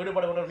பணிகள்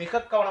ஈடுபடுபவர்கள்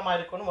மிக கவனமாக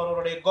இருக்கணும்.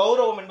 அவர்களுடைய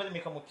கௌரவம் என்பது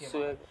மிக முக்கியம்.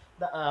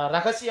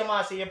 ரகசியமா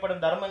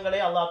செய்யப்படும் தர்மங்களை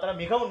அல்லாஹ் தஆலா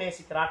மிகவும்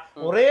நேசிக்கிறார்.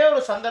 ஒரே ஒரு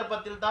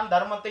சந்தர்ப்பத்தில் தான்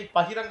தர்மத்தை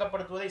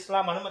பகிரங்கப்படுத்துவதை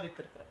இஸ்லாம்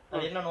அனுமதித்திருக்கிறது.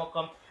 அது என்ன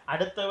நோக்கம்?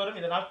 அடுத்தவரும்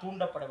இதனால்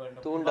தூண்டப்பட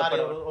வேண்டும்.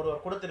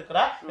 ஒருவர்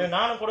கொடுத்திருக்கிறார்,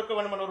 நானும் கொடுக்க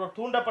வேண்டும் என்று ஒருவர்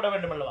தூண்டப்பட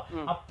வேண்டும் அல்லவா?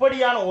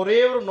 அப்படியான ஒரே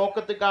ஒரு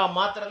நோக்கத்துக்காக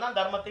மாத்திரம்தான்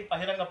தர்மத்தை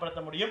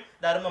பகிரங்கப்படுத்த முடியும்.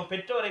 தர்மம்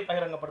பெற்றவரை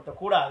பகிரங்கப்படுத்த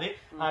கூடாது.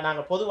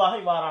 நாங்கள்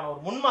பொதுவாக இவ்வாறான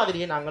ஒரு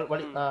முன்மாதிரியை நாங்கள்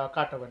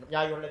காட்ட வேண்டும்.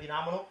 யா அய்யுஹல்லதீன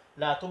ஆமனு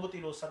லா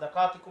துப்திலு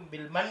ஸதகாத்திக்கும்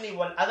பில் மன்னி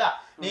வல் அதா.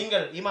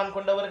 நீங்கள் ஈமான்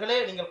கொண்டவர்களே,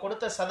 நீங்கள்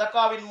கொடுத்த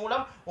சதகாவின்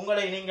மூலம்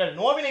உங்களை நீங்கள்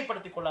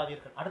நோவினைப்படுத்திக்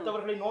கொள்ளாதீர்கள்,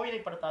 அடுத்தவர்களை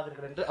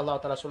நோவினைப்படுத்தாதீர்கள் என்று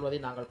அல்லாஹ் தஆலா சொல்வதை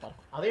நாங்கள்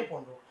பார்க்கிறோம். அதே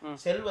போன்று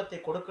செல்வத்தை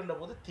கொடுக்கின்ற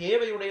போது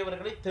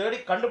தேவையுடையவர்களை தேடி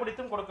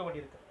கண்டுபிடித்தும் கொடுக்க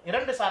வேண்டியிருக்கு.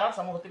 இரண்டு சாரார்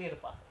சமூகத்தில்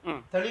இருப்பார்கள்.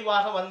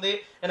 தெளிவாக வந்து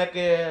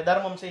எனக்கு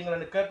தர்மம் செய்யுங்கள்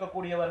என்று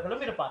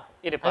கேட்கக்கூடியவர்களும்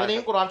இருப்பார்கள்.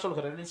 அதனையும் குர்ஆன்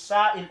சொல்கிறது,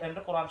 லிஸாஇல்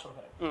என்று குர்ஆன்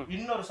சொல்கிறது.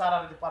 இன்னொரு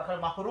சாரார்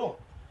இருப்பார்கள் மஹ்ரூம்,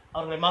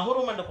 அவர்களை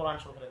மஹ்ரூம் என்று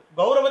குர்ஆன் சொல்கிறது.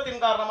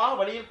 கௌரவத்தின் காரணமாக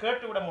வழியில்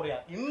கேட்டுவிட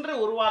முடியாது. இன்று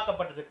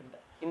உருவாக்கப்பட்டிருக்கின்ற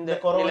இந்த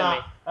கொரோனா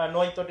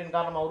நோய் தொற்றின்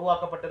காரணமாக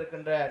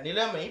உருவாக்கப்பட்டிருக்கின்ற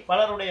நிலைமை,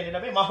 பலருடைய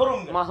நிலைமை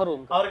மஹ்ரூம்,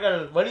 அவர்கள்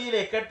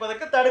வழியிலே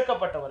கேட்பதற்கு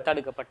தடுக்கப்பட்டவர்.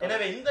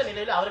 எனவே இந்த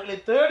நிலையில் அவர்களை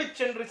தேடி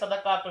சென்று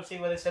சதக்காக்கள்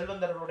செய்வது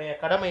செல்வந்தர்களுடைய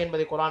கடமை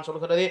என்பதை குர்ஆன்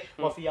சொல்கிறது.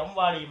 வஃபி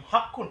அம்வாலிஹிம்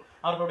ஹக்குன்,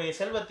 அவர்களுடைய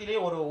செல்வத்திலே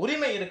ஒரு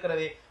உரிமை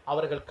இருக்கிறது,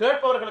 அவர்கள்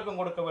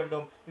கேட்பவர்களுக்கும் கொடுக்க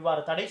வேண்டும்,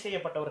 இவ்வாறு தடை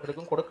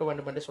செய்யப்பட்டவர்களுக்கும் கொடுக்க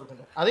வேண்டும் என்று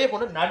சொல்கின்றனர். அதே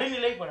போன்று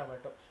நடுநிலை பண்ண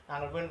வேண்டும்.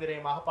 நாங்கள்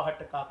வீண்விரயமாக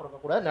பகட்டுக்காக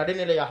கொடுக்கக்கூடாது,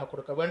 நடுநிலையாக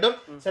கொடுக்க வேண்டும்.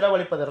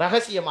 செலவழிப்பது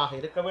ரகசியமாக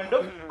இருக்க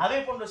வேண்டும். அதே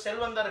போன்று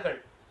செல்வந்தர்கள்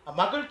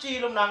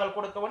மகிழ்ச்சியிலும் நாங்கள்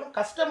கொடுக்க வேண்டும்,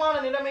 கஷ்டமான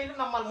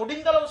நிலைமையிலும் நம்மால்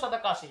முடிந்த அளவு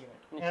சதக்கா செய்ய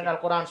வேண்டும். ஏனென்றால்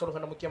குர்ஆன்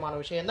சொல்கின்ற முக்கியமான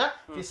விஷயம் தான்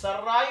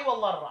ஃபிஸ்ஸர்ராய்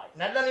வல்லர்ராய்,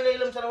 நல்ல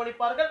நிலையிலும்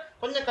செலவழிப்பார்கள்,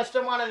 கொஞ்சம்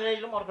கஷ்டமான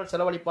நிலையிலும் அவர்கள்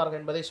செலவழிப்பார்கள்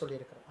என்பதை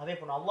சொல்லியிருக்கிறார். அதே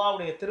போன்று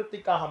அல்லாஹ்வுடைய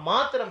திருப்திக்காக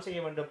மாத்திரம்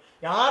செய்ய வேண்டும்,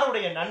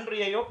 யாருடைய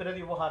நன்றியையோ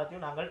பிரதி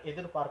உபகாரத்தையோ நாங்கள்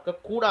எதிர்பார்க்க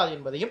கூடாது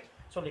என்பதையும்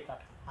சொல்லி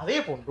காட்டுகிறோம். அதே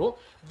போன்று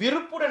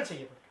விருப்புடன்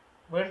செய்ய வேண்டும்.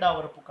 வேண்டா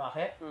வெறுப்புக்காக,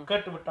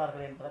 கேட்டு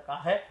விட்டார்கள்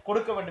என்பதற்காக,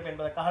 கொடுக்க வேண்டும்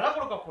என்பதற்காக எல்லாம்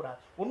கொடுக்க கூடாது.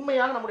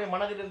 உண்மையாக நம்முடைய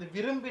மனதிலிருந்து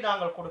விரும்பி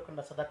நாங்கள்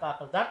கொடுக்கின்ற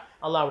சதக்காக்கள் தான்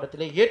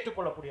அல்லாஹ்விடத்திலே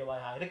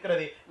ஏற்றுக்கொள்ளக்கூடியவையாக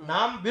இருக்கிறது.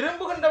 நாம்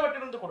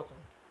விரும்புகின்றவற்றிலிருந்து கொடுக்க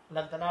வேண்டும்.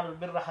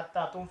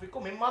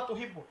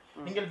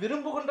 நீங்கள்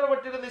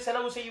விரும்புகின்றவற்றிலிருந்து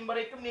செலவு செய்யும்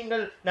வரைக்கும்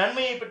நீங்கள்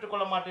நன்மையை பெற்றுக்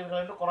கொள்ள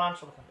மாட்டீர்கள் என்று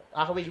குர்ஆன் சொல்கிறது.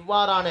 ஆகவே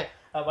இவ்வாறான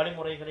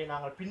வழிமுறைகளை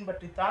நாங்கள்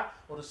பின்பற்றித்தான்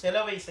ஒரு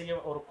செலவை செய்ய,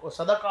 ஒரு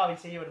சதக்காவை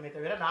செய்ய வேண்டுமே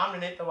தவிர நாம்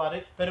நினைத்தவாறு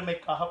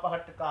பெருமைக்காக,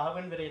 பகட்டுக்காக,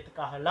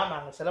 வெண்விரயத்துக்காக எல்லாம்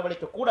நாங்கள்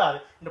செலவழிக்க கூடாது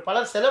என்று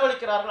பலர்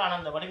செலவழிக்கிறார்கள். ஆனால்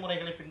அந்த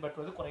வழிமுறைகளை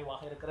பின்பற்றுவது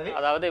குறைவாக இருக்கிறது.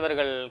 அதாவது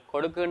இவர்கள்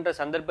கொடுக்கின்ற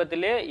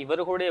சந்தர்ப்பத்திலே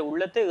இவர்களுடைய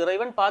உள்ளத்தை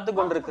இறைவன் பார்த்து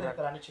கொண்டிருக்கிறார்.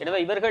 எனவே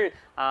இவர்கள்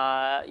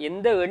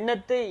எந்த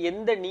எண்ணத்தை,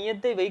 எந்த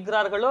நியத்தை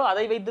வைக்கிறார்களோ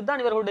அதை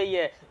வைத்துத்தான் இவர்களுடைய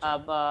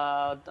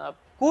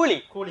கூலி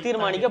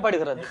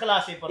தீர்மானிக்கப்படுகிறது.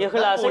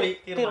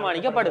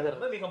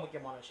 மிக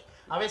முக்கியமான விஷயம்.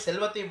 அவை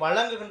செல்வத்தை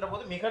வழங்குகின்ற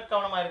போது மிக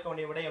கவனமா இருக்க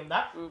வேண்டிய விடயம்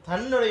தான்,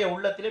 தன்னுடைய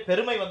உள்ளத்திலே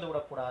பெருமை வந்து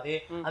விடக்கூடாது.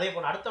 அதே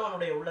போல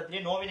அடுத்தவனுடைய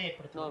உள்ளத்திலே நோவினை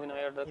ஏற்படுத்த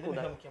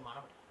மிக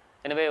முக்கியமான.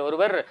 எனவே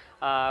ஒருவர்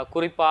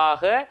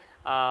குறிப்பாக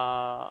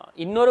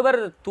இன்னொருவர்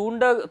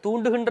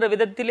தூண்டுகின்ற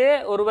விதத்திலே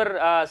ஒருவர்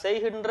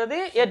செய்கின்றது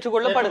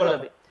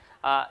ஏற்றுக்கொள்ளப்படுகிறது.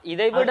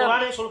 இதை விட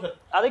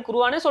அதை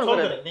குர்ஆனே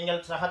சொல்கிறது.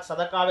 நீங்கள்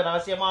சதக்காவை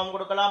ரகசியமாகவும்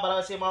கொடுக்கலாம்,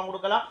 பரவசியமாகவும்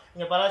கொடுக்கலாம்.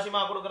 நீங்க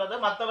பரவசியமாக கொடுக்கிறது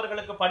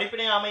மற்றவர்களுக்கு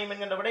படிப்பினை அமையும்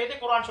என்கின்ற விடயத்தை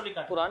குர்ஆன்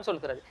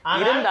சொல்கிறது.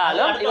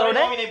 இருந்தாலும்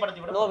இவருடைய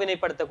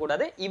நோவினைப்படுத்தக்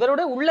கூடாது.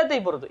 இவருடைய உள்ளத்தை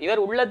பொறுத்து,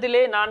 இவர்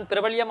உள்ளத்திலே நான்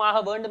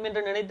பிரபல்யமாக வேண்டும்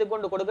என்று நினைத்துக்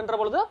கொண்டு கொடுக்கின்ற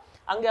பொழுது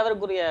அங்கே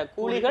அவருக்குரிய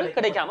கூலிகள்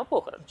கிடைக்காம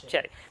போகிறது.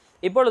 சரி,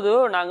 இப்பொழுது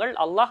நாங்கள்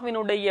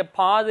அல்லாஹ்வினுடைய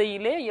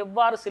பாதையிலே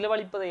எவ்வாறு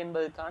செலவழிப்பது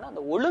என்பதற்கான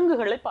அந்த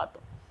ஒழுங்குகளை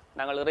பார்த்தோம்.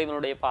 நாங்கள்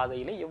இறைவனுடைய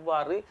பாதையிலே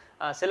எவ்வாறு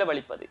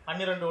செலவழிப்பது,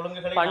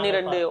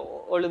 12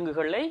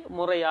 ஒழுங்குகளை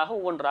முறையாக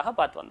ஒவ்வொன்றாக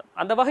பார்த்து வந்தோம்.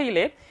 அந்த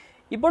வகையிலே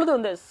இப்பொழுது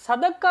இந்த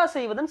சதக்கா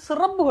செய்வதன்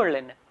சிறப்புகள்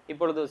என்ன?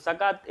 இப்பொழுது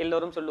சகாத்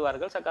எல்லோரும்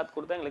சொல்லுவார்கள், சகாத்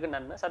கொடுத்தா எங்களுக்கு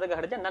நன்மை, சதக்கா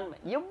கிடைச்சா நன்மை.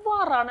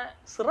 எவ்வாறான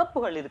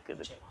சிறப்புகள்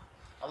இருக்குது?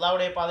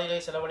 அல்லாஹ்வுடைய பாதையிலே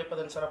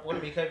செலவழிப்பதன்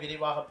சிறப்புகள் மிக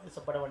விரிவாக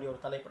பேசப்பட வேண்டிய ஒரு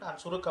தலைப்பு.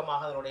 நான்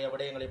சுருக்கமாக அதனுடைய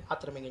விடயங்களை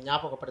மாத்திரம் இங்கே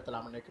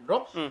ஞாபகப்படுத்தலாம்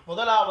நினைக்கின்றோம்.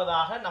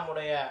 முதலாவதாக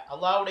நம்முடைய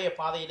அல்லாஹ்வுடைய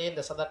பாதையிலே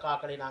இந்த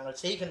சதக்காக்களை நாங்கள்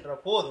செய்கின்ற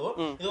போது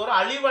இது ஒரு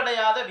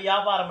அழிவடையாத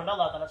வியாபாரம் என்று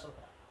அல்லாஹ் தஆலா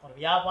சொல்கிறார். ஒரு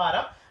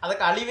வியாபாரம்,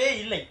 அதுக்கு அழிவே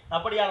இல்லை,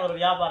 அப்படியான ஒரு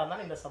வியாபாரம்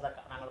தான் இந்த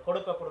சதக்கா. நாங்கள்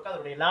கொடுக்க கொடுக்க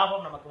அதனுடைய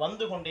லாபம் நமக்கு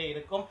வந்து கொண்டே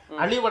இருக்கும்,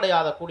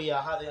 அழிவடையாத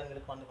கூடியாக அது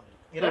எங்களுக்கு வந்து கொண்டே.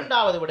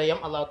 இரண்டாவது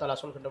விடயம் அல்லாஹ் தஆலா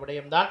சொல்கின்ற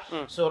விடயம் தான்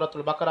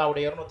சூரத்துல்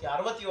பக்ராவுடைய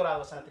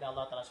 261வது வசனத்தில்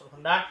அல்லாஹ் தஆலா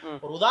சொல்கின்றான்.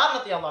 ஒரு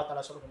உதாரணத்தை அல்லாஹ்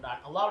தஆலா சொல்கின்றான்.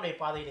 அல்லாஹ்வுடைய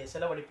பாதையிலே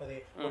செலவழிப்பது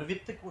ஒரு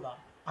வித்துக்கு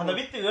உதாரணம். அந்த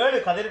வித்து 7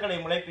 கதிர்களை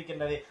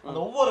முளைப்பிக்கின்றது. அந்த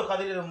ஒவ்வொரு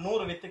கதிரிலும்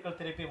 100 வித்துக்கள்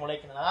திருப்பி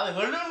முளைக்கின்றன. அதாவது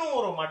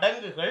 700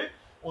 மடங்குகள்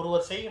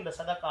ஒருவர் செய்கின்ற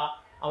சதக்கா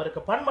அவருக்கு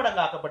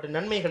பன்மடங்காக்கப்பட்டு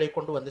நன்மைகளை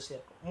கொண்டு வந்து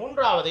சேர்க்கும்.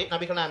 மூன்றாவது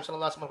நபிகள் நாயகம்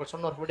ஸல்லல்லாஹு அலைஹி வஸல்லம்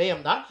சொன்ன ஒரு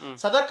விடயம் தான்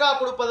சதக்கா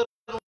கொடுப்பது.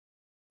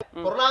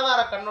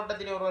 பொருளாதார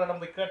கண்ணோட்டத்திலே ஒருவரிடம்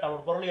போய் கேட்டால்,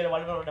 ஒரு பொருளியல்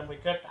வல்லுநரிடம்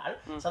போய் கேட்டால்,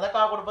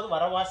 சதக்கா கொடுப்பது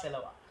வரவா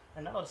செலவா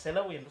என்றால் ஒரு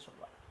செலவு என்று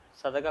சொல்வார்.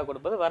 சதக்கா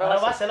கொடுப்பது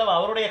வரவா செலவு,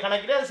 அவருடைய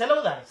கணக்கிலே அது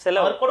செலவு தான்.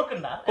 அவர்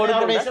கொடுக்கின்றார்,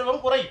 அவருடைய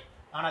செல்வம் குறையும்.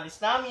 ஆனால்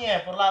இஸ்லாமிய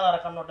பொருளாதார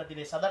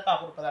கண்ணோட்டத்திலே சதக்கா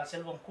கொடுப்பதால்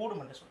செல்வம்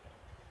கூடும் என்று சொல்கிறார்.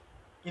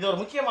 இது ஒரு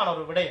முக்கியமான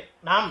ஒரு விடயம்.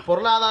 நாம்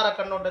பொருளாதார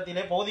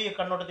கண்ணோட்டத்திலே, பௌதிக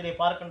கண்ணோட்டத்திலே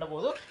பார்க்கின்ற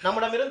போது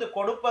நம்மிடமிருந்து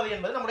கொடுப்பது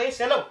என்பது நம்முடைய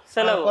செலவு.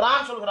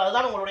 குர்ஆன் சொல்கிறது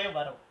அதுதான் உங்களுடைய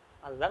வரவு,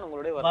 அதுதான்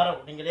உங்களுடைய வரவு.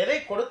 நீங்கள் எதை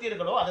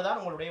கொடுத்தீர்களோ அதுதான்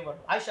உங்களுடைய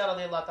வரவு. ஆயிஷா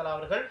ரலியல்லாஹு தஆலா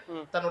அவர்கள்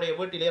தன்னுடைய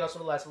வீட்டிலே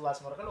ரசூலுல்லாஹி ஸல்லல்லாஹு அலைஹி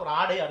வஸல்லம் அவர்கள் ஒரு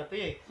ஆடை அறுத்து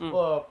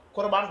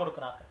குர்பான்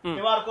கொடுக்கிறார்கள்.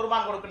 இவ்வாறு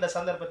குர்பான் கொடுக்கின்ற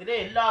சந்தர்ப்பத்திலே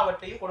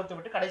எல்லாவற்றையும்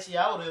கொடுத்துவிட்டு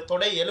கடைசியா ஒரு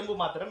தொடை எலும்பு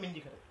மாத்திரம்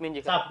மிஞ்சுகிறது,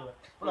 சாப்பிடுவார்.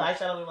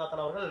 ஆயிஷா ரலியல்லாஹு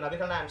தஆலா அவர்கள்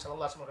நபிகள் நாயகம்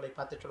ஸல்லல்லாஹு அலைஹி வஸல்லம் அவர்களை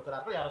பார்த்து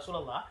சொல்கிறார்கள், யா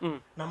ரசூலல்லாஹ்,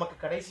 நமக்கு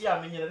கடைசியா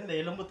மிஞ்சினது இந்த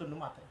எலும்பு துண்டு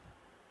மாத்திரம்.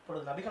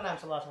 இப்பொழுது நபிகள்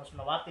நாயகம் ஸல்லல்லாஹு அலைஹி வஸல்லம்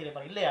சொன்ன வார்த்தையிலே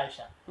பாரு, இல்லை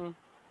ஆயிஷா,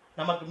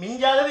 நமக்கு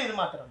மிஞ்சாதது இது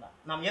மாத்திரம்தான்.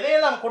 நாம்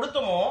எதையெல்லாம்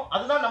கொடுத்தோமோ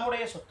அதுதான்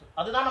நம்முடைய சொத்து.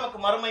 அதுதான் நமக்கு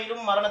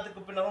மறுமையிலும்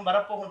மரணத்துக்கு பின்னரும்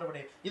வரப்போகின்ற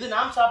விடை. இது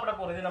நாம் சாப்பிட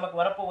போறது,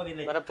 நமக்கு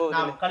வரப்போவதில்லை.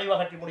 நாம்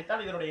கழிவகட்டி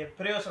முடித்தால் இதனுடைய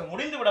பிரயோசனம்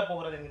முடிந்து விட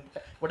போகிறது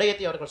என்கின்ற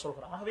விடயத்தை அவர்கள்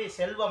சொல்கிறார். ஆகவே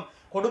செல்வம்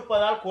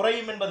கொடுப்பதால்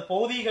குறையும் என்பது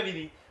பௌதீக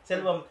விதி.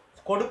 செல்வம்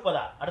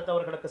கொடுப்பதால்,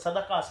 அடுத்தவர்களுக்கு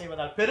சதக்கா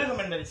செய்வதால் பெருகும்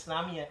என்பது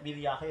இஸ்லாமிய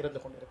விதியாக இருந்து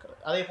கொண்டிருக்கிறது.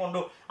 அதே போன்று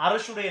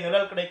அரசுடைய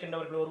நிழல்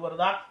கிடைக்கின்றவர்கள் ஒருவர்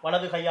தான்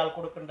வலது கையால்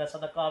கொடுக்கின்ற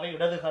சதக்காவை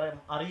இடது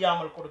கரம்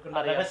அறியாமல்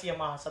கொடுக்கின்ற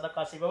ரகசியமாக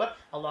சதக்கா செய்பவர்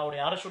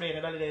அல்லாஹ்வுடைய அரசுடைய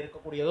நிழலில்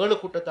இருக்கக்கூடிய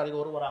 7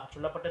 கூட்டத்தாரில் ஒருவராக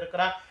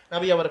சொல்லப்பட்டிருக்கிறார்.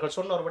 நபி அவர்கள்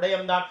சொன்ன ஒரு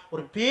விடயம்தான்,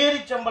 ஒரு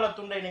பேரிச்சம்பள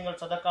துண்டை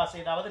நீங்கள் சதக்கா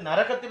செய்தாவது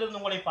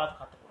நரகத்திலிருந்து உங்களை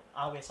பாதுகாத்துக் கொள்ளும்.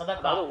 ஆகவே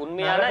சதக்கா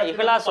உண்மையான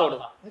இஹ்லாஸோடு,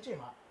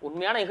 நிச்சயமா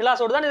உண்மையான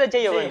இஹ்லாஸோடு தான் இதை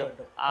செய்ய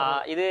வேண்டும்.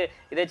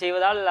 இதை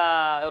செய்வதால்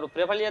ஒரு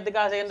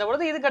பிரபல்யத்துக்காக செய்கின்ற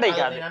பொழுது இது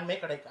கிடைக்காது, நன்மை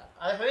கிடைக்காது.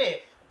 ஆகவே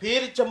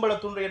பேரிச்சம்பள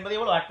துண்டு என்பது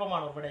எவ்வளவு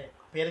அற்பமான ஒரு விடயம்.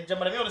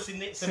 பேரிச்சம்பளமே ஒரு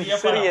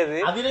சிறியது,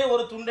 அதிலே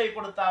ஒரு துண்டை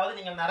கொடுத்தாவது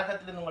நீங்கள்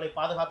நரகத்திலிருந்து உங்களை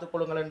பாதுகாத்துக்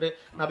கொள்ளுங்கள் என்று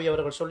நபி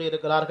அவர்கள் சொல்லி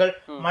இருக்கிறார்கள்.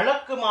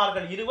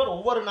 மலக்குமார்கள் இருவர்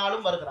ஒவ்வொரு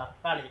நாளும் வருகிறார்.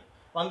 காலையில்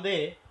வந்து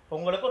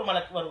உங்களுக்கு ஒரு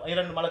மலக்கு வருவார்,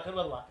 2 மலக்குகள்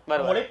வருவார்,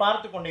 உங்களை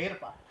பார்த்து கொண்டே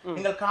இருப்பார்.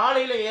 நீங்கள்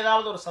காலையில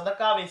ஏதாவது ஒரு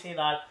சதக்காவை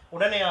செய்தால்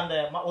உடனே அந்த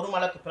ஒரு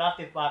மலக்கு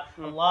பிரார்த்திப்பார்,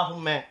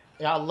 அல்லாஹும்ம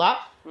யா அல்லாஹ்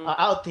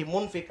ஆதி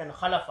முன்ஃபிகன்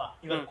ஹலஃபா,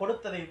 இவர்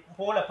கொடுத்ததை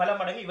போல பல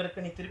மடங்கு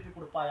இவருக்கு நீ திருப்பி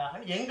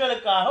கொடுப்பாயாக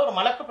எங்களுக்காக ஒரு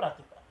மலக்கு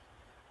பிரார்த்திப்பார்.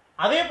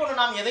 அதே போல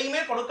நாம்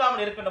எதையுமே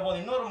கொடுக்காமல் இருக்கின்ற போது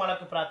இன்னொரு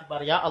மலக்கு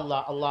பிரார்த்திப்பார், யா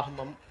அல்லாஹ்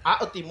அல்லாஹும்ம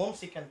ஆதி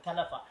முன்ஃபிகன்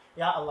தலஃபா,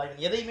 யா அல்லாஹ்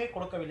இவன் எதையுமே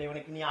கொடுக்கவில்லை,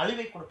 இவனுக்கு நீ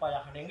அழிவை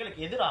கொடுப்பாயாக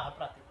எங்களுக்கு எதிராக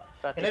பிரார்த்திப்பார்.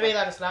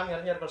 எனவேதான் இஸ்லாமிய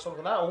அறிஞர்கள்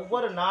சொல்கிறார்,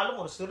 ஒவ்வொரு நாளும்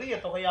ஒரு சிறிய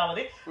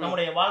தொகையாவது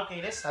நம்முடைய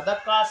வாழ்க்கையிலே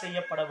சதக்கா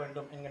செய்யப்பட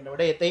வேண்டும் என்கின்ற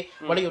விடயத்தை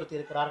வலியுறுத்தி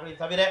இருக்கிறார்கள்.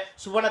 இது தவிர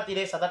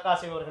சுவனத்திலே சதக்கா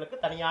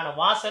செய்பவர்களுக்கு தனியான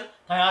வாசல்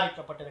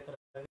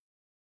தயாரிக்கப்பட்டிருக்கிறது.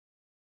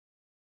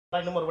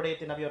 இன்னும் ஒரு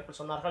விடயத்தை நபி அவர்கள்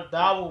சொன்னார்கள்,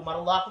 தாவு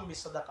மருளாகும்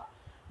பிஸ்ஸதகா,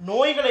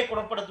 நோய்களை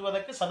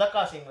குணப்படுத்துவதற்கு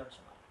சதக்கா செய்யுங்கள்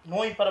சொன்னார்.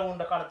 நோய்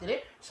பரவுகின்ற காலத்திலே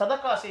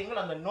சதக்கா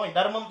செய்யுங்கள், அந்த நோய்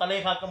தர்மம்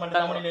தலைகாக்கும்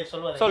என்று தமிழிலே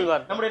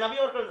சொல்வார். நம்முடைய நபி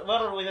அவர்கள்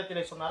வேறொரு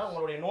விதத்திலே சொன்னார்,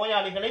 உங்களுடைய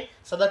நோயாளிகளை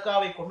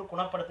சதக்காவை கொண்டு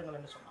குணப்படுத்துங்கள்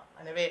என்று சொன்னார்.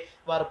 எனவே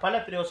இவ்வாறு பல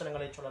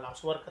பிரயோசனங்களை சொல்லலாம்.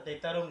 சுவர்க்கத்தை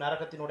தரும்,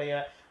 நரகத்தினுடைய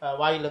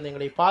வாயிலிருந்து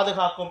எங்களை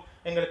பாதுகாக்கும்,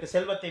 எங்களுக்கு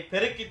செல்வத்தை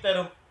பெருக்கி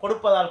தரும்,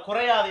 கொடுப்பதால்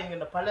குறையாது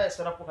என்கின்ற பல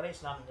சிறப்புகளை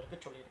இஸ்லாம் எங்களுக்கு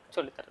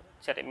சொல்லித்தரும்.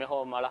 சரி,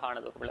 மிகவும்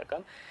அழகானது ஒரு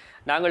விளக்கம்.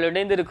 நாங்கள்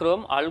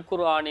இணைந்திருக்கிறோம் அல்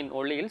குர்ஆனின்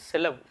ஒளியில்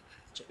செலவு.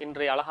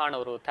 இன்றைய அழகான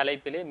ஒரு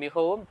தலைப்பிலே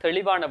மிகவும்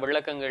தெளிவான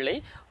விளக்கங்களை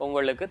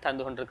உங்களுக்கு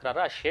தந்து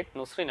கொண்டிருக்கிறார் ஷேக்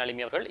நுஸ்ரின்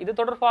அலிமி அவர்கள். இது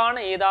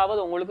தொடர்பான ஏதாவது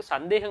உங்களுக்கு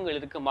சந்தேகங்கள்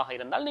இருக்குமாக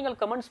இருந்தால் நீங்கள்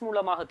கமெண்ட்ஸ்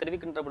மூலமாக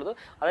தெரிவிக்கின்ற பொழுது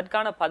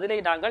அதற்கான பதிலை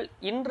நாங்கள்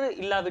இன்று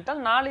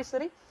இல்லாவிட்டால் நாளை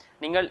சரி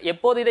நீங்கள்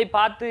எப்போது இதை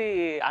பார்த்து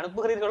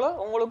அனுப்புகிறீர்களோ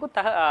உங்களுக்கு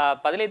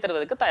பதிலை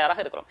தருவதற்கு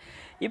தயாராக இருக்கிறோம்.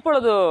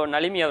 இப்பொழுது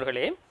நலிமி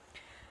அவர்களே,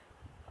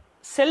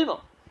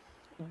 செல்வம்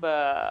இப்போ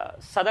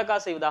சதகா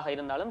செய்வதாக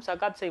இருந்தாலும்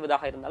சகாத்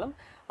செய்வதாக இருந்தாலும்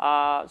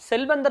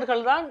செல்வந்தர்கள்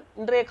தான்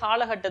இன்றைய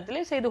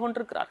காலகட்டத்திலே செய்து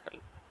கொண்டிருக்கிறார்கள்.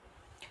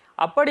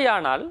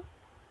 அப்படியானால்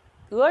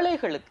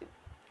ஏழைகளுக்கு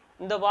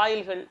இந்த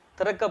வாயில்கள்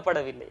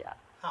திறக்கப்படவில்லையா?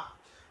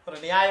 ஒரு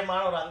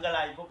நியாயமான ஒரு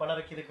அங்கலாய்ப்பு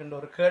பலருக்கு இருக்கின்ற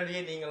ஒரு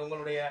கேள்வியை நீங்கள்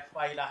உங்களுடைய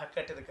வாயிலாக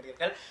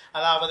கேட்டிருக்கிறீர்கள்.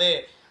 அதாவது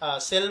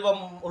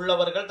செல்வம்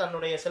உள்ளவர்கள்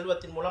தன்னுடைய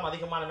செல்வத்தின் மூலம்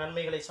அதிகமான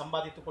நன்மைகளை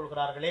சம்பாதித்துக்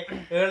கொள்கிறார்களே,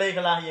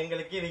 ஏழைகளாக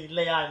எங்களுக்கு இது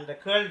இல்லையா என்ற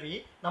கேள்வி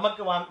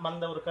நமக்கு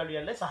வந்த ஒரு கேள்வி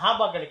அல்ல,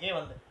 சஹாபாக்களுக்கே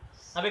வந்தது.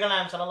 நபிகள்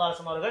நாயகம் ஸல்லல்லாஹு அலைஹி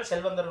வஸல்லம் அவர்கள்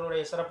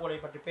செல்வந்தர்களுடைய சிறப்புகளை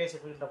பற்றி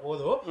பேசுகின்ற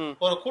போது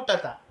ஒரு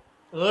கூட்டத்தார்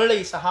ஏழை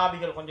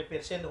சஹாபிகள் கொஞ்சம்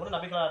பேர் சேர்ந்து கொண்டு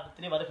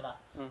நபிகளிடத்திலே வருகிறார்.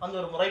 வந்து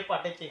ஒரு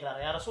முறைப்பாட்டை செய்கிறார்,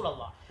 யா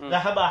ரசூலல்லாஹ்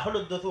ذهب أهل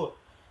الدثور,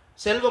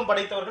 செல்வம்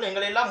படைத்தவர்கள்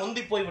எங்களை எல்லாம்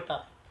முந்தி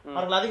போய்விட்டார்,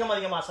 அவர்கள்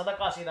அதிகமாக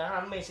சதக்கா செய்தார்கள்,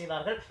 நன்மை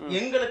செய்தார்கள்,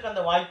 எங்களுக்கு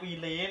அந்த வாய்ப்பு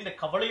இல்லையே என்று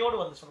கவலையோடு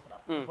வந்து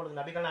சொல்கிறார். இப்பொழுது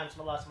நபிகள் நாயகம்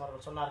ஸல்லல்லாஹு அலைஹி வஸல்லம்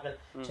அவர்கள் சொன்னார்கள்,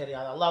 சரி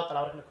அது அல்லாஹ்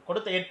தஆலா அவர்களுக்கு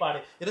கொடுத்த ஏற்பாடு,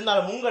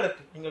 இருந்தாலும்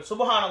உங்களுக்கு நீங்கள்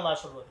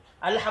சுப்ஹானல்லாஹ் சொல்வது,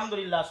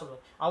 அல்ஹம்துலில்லாஹ்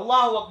சொல்வது,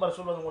 அல்லாஹு அக்பர்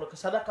சொல்வது உங்களுக்கு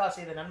சதக்கா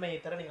செய்த நன்மையை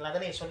தர நீங்கள்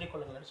அதனை சொல்லிக்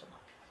கொள்ளுங்கள் என்று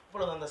சொன்னார்.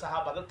 இப்பொழுது அந்த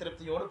சஹாபாக்கள்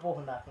திருப்தியோடு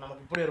போகின்றார்,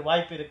 நமக்கு இப்படி ஒரு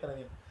வாய்ப்பு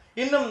இருக்கிறது.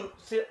 இன்னும்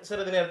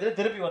சிறிது நேரத்தில்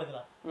திருப்பி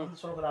வருகிறார்,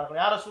 சொல்கிறார்கள்,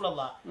 யா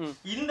ரசூலல்லாஹ்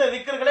இந்த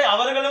திக்ர்களை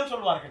அவர்களும்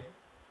சொல்வார்கள்,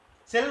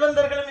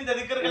 செல்வந்தர்களும் இந்த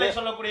திக்ர்களை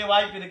சொல்லக்கூடிய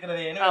வாய்ப்பு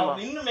இருக்கிறதே,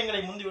 இன்னும்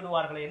எங்களை முந்தி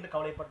விடுவார்களே என்று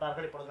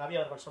கவலைப்பட்டார்கள். இப்பொழுது நபி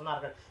அவர்கள்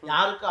சொன்னார்கள்,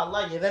 யாருக்கு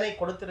அல்லாஹ் எதனை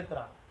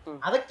கொடுத்திருக்கிறான்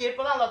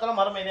அதற்கேற்பதான் அல்லாஹ் தஆலா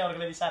மறுமையிலே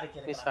அவர்களை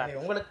விசாரிக்கிறார்,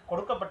 உங்களுக்கு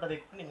கொடுக்கப்பட்டதை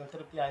நீங்கள்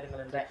திருப்தி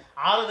ஆயிருங்கள் என்ற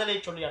ஆறுதலை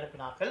சொல்லி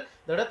அனுப்பினார்கள்.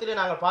 இந்த இடத்திலே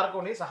நாங்கள் பார்க்க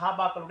வேண்டிய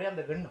சஹாபாக்களுடைய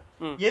அந்த எண்ணம்,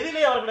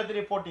 எதிலே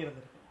அவர்களிடத்திலே போட்டி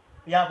இருந்திருக்கு?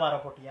 வியாபார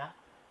போட்டியா,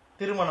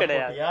 திருமண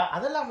போட்டியா?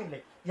 அதெல்லாம்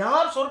இல்லை.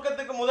 யார்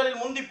சொர்க்கத்துக்கு முதலில்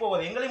முந்தி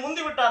போவது, எங்களை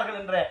முந்தி விட்டார்கள்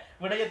என்ற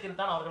விடயத்தில்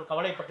தான் அவர்கள்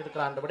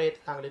கவலைப்பட்டிருக்கிறார். அந்த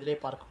விடயத்தை நாங்கள் இதிலே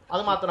பார்க்கிறோம்.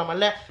 அது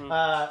மாத்திரமல்ல,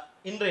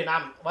 இன்று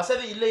நாம்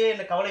வசதி இல்லையே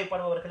என்று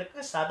கவலைப்படுபவர்களுக்கு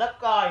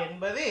சதக்கா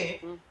என்பது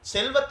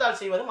செல்வத்தால்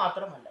செய்வது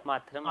மாத்திரமல்ல,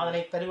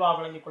 அதனை தெளிவாக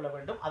விளங்கிக் கொள்ள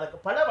வேண்டும். அதற்கு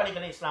பல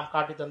வழிகளை இஸ்லாம்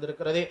காட்டி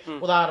தந்திருக்கிறது.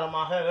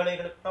 உதாரணமாக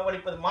ஏழைகளுக்கு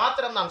உணவளிப்பது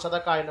மாத்திரம் நாம்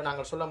சதக்கா என்று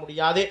நாங்கள் சொல்ல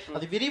முடியாது,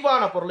 அது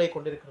விரிவான பொருளை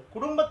கொண்டிருக்கிறது.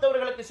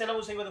 குடும்பத்தவர்களுக்கு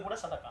செலவு செய்வது கூட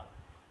சதக்கா.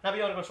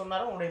 நபி அவர்கள்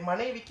சொன்னார்கள், உங்களுடைய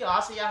மனைவிக்கு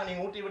ஆசையாக நீ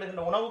ஊட்டி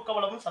விடுகின்ற உணவு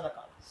கவலமும்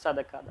சதக்கா.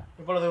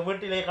 இப்பொழுது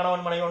வீட்டிலே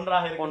கணவன் மனைவி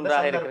ஒன்றாக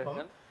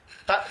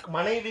இருக்கின்ற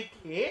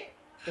மனைவிக்கு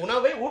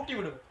உணவை ஊட்டி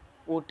விடுவது,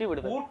 ஊட்டி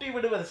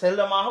விடுவது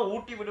செல்லமாக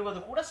ஊட்டி விடுவது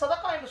கூட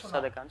சதக்கா என்று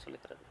சொன்னார்.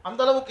 அந்த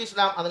அளவுக்கு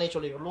இஸ்லாம் அதனை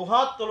சொல்லுகிறது.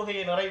 லுஹாத்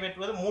தொழுகையை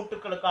நிறைவேற்றுவது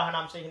மூட்டுக்களுக்காக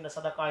நாம் செய்கின்ற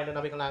சதக்கா என்று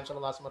நபிகள் நாயகம்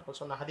ஸல்லல்லாஹு அலைஹி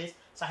வஸல்லம் சொன்ன ஹதீஸ்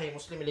சஹீஹ்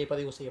முஸ்லிமிலே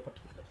பதிவு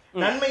செய்யப்பட்டிருக்கிறது.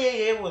 நன்மையை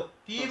ஏவுவது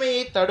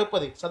தீமையை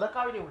தடுப்பது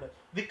சதக்காவிலே உள்ளது.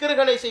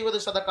 விக்ருகளை செய்வது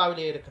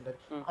சதக்காவிலே இருக்கின்றது.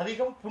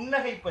 அதிகம்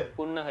புன்னகைப்பது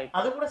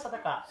அது கூட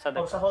சதக்கா.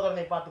 ஒரு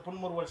சகோதரனை பார்த்து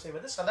புன்முறுவல்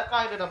செய்வது சதக்கா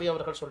என்று நபி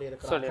அவர்கள் சொல்லி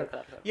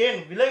இருக்கிறார்கள். ஏன்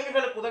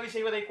விலங்குகளுக்கு உதவி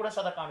செய்வதை கூட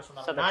சதக்கான்னு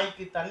சொன்னார்.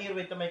 நாய்க்கு தண்ணீர்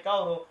வைத்தமைக்கா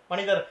ஒரு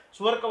மனிதர்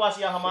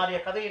சுவர்க்கவாசியாக மாறிய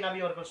கதையை நபி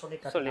அவர்கள் சொல்லி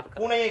காட்டினார்.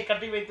 பூனையை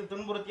கட்டி வைத்து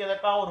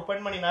துன்புறுத்தியதற்காக ஒரு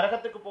பெண்மணி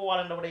நரகத்துக்கு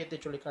போவாள் என்ற விடயத்தை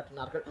சொல்லி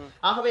காட்டினார்கள்.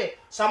 ஆகவே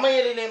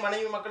சமையலிலே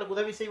மனைவி மக்களுக்கு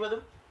உதவி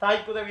செய்வதும்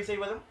தாய்க்கு உதவி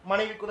செய்வதும்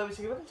மனைவிக்கு உதவி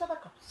செய்வதும்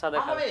சதக்கா.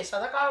 ஆகவே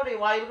சதக்காவுடைய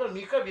வாயில்கள்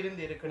மிக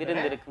விரிந்து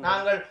இருக்கின்றன.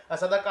 நாங்கள்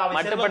சதக்காவை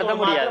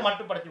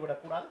மட்டுப்படுத்தி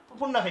விடக் கூடாது.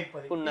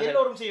 புன்னகைப்பது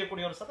எல்லோரும்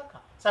செய்யக்கூடிய ஒரு சதக்கா.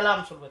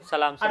 சலாம் சொல்வது,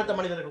 அடுத்த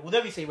மனிதர்களுக்கு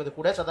உதவி செய்வது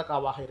கூட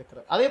சதக்காவாக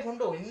இருக்கிறது. அதே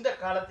போன்று இந்த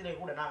காலத்திலே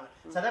கூட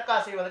நாங்கள் சதக்கா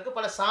செய்வதற்கு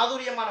பல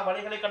சாதுரியமான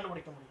வழிகளை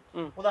கண்டுபிடிக்க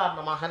முடியும்.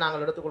 உதாரணமாக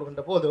நாங்கள்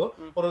எடுத்துக்கொள்கின்ற போது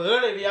ஒரு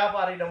ஏழை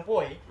வியாபாரியிடம்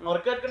போய்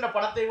அவர் கேட்கின்ற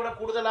பணத்தை விட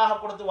கூடுதலாக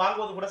கொடுத்து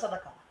வாங்குவது கூட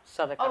சதக்கா.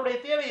 அவருடைய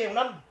தேவையை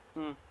உணர்ந்து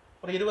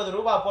ஒரு 20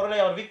 ரூபாய் பொருளை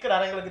அவர்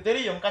விற்கிறார், எங்களுக்கு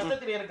தெரியும்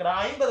கஷ்டத்தில்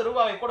இருக்கிறார், 50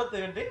 ரூபாயை கொடுத்து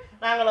விட்டு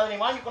நாங்கள் அதனை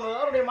வாங்கிக் கொண்டு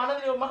அவருடைய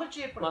மனதில் ஒரு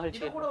மகிழ்ச்சி ஏற்படும்.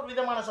 இது கூட ஒரு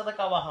விதமான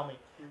சதக்காவாக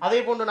அமையும். அதே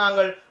போன்று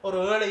நாங்கள் ஒரு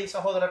ஏழை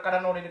சகோதரர்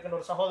கடனோடு இருக்கின்ற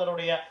ஒரு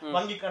சகோதரருடைய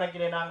வங்கி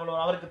கணக்கிலே நாங்கள்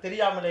அவருக்கு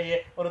தெரியாமலேயே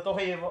ஒரு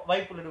தொகையை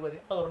வைப்புலிடுவது,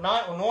 ஒரு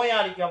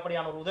நோயாளிக்கு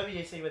அப்படியான ஒரு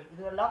உதவியை செய்வது,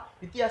 இதெல்லாம்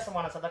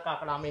வித்தியாசமான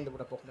சதக்காக்கள் அமைந்து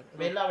விட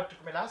போகின்றன.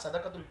 எல்லாவற்றுக்கும் எல்லாம்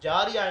சதக்கத்துல்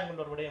ஜாரியா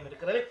என்கின்ற ஒரு விடயம்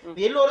இருக்கிறது.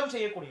 இது எல்லோரும்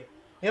செய்யக்கூடியது.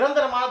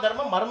 நிரந்தரமான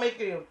தர்மம்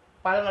மறுமைக்கு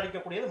பலன்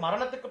அளிக்கக்கூடியது,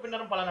 மரணத்துக்கு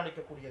பின்னரும் பலன்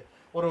அளிக்கக்கூடியது.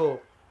 ஒரு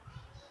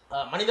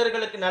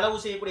மனிதர்களுக்கு நலவு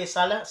செய்யக்கூடிய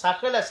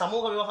சகல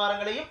சமூக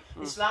விவகாரங்களையும்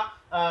இஸ்லாம்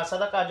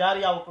சதக்கா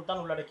ஜாரியாவுக்கு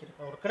தான்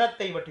உள்ளடக்கியிருக்கு. ஒரு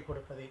கிணத்தை வெட்டி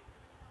கொடுப்பது,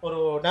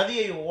 ஒரு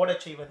நதியை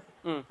ஓடச் செய்வது,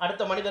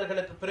 அடுத்த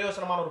மனிதர்களுக்கு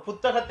பிரயோசனமான ஒரு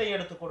புத்தகத்தை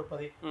எடுத்து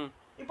கொடுப்பது,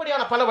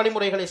 இப்படியான பல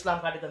வழிமுறைகளை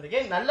இஸ்லாம் காட்டி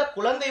தந்தது. நல்ல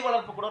குழந்தை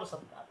வளர்ப்பு கூட ஒரு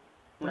சதக்கா.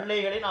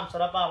 பிள்ளைகளை நாம்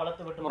சிறப்பாக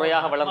வளர்த்து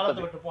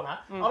விட்டு போனால்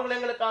அவர்கள்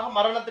எங்களுக்காக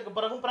மரணத்துக்கு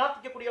பிறகும்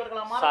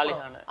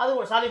பிரார்த்திக்கக்கூடியவர்களாக அது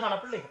ஒரு சாலிகான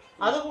பிள்ளைகள்.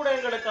 அது கூட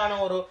எங்களுக்கான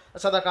ஒரு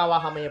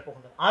சதக்காவாக அமைய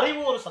போகின்றது.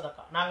 அறிவு ஒரு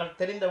சதக்கா. நாங்கள்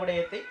தெரிந்த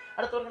விடயத்தை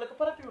அடுத்தவர்களுக்கு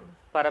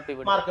பரப்பி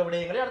மார்க்க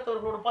விடயங்களை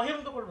அடுத்தவர்களோடு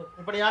பகிர்ந்து கொள்வது,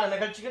 இப்படியான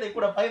நிகழ்ச்சிகளை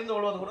கூட பகிர்ந்து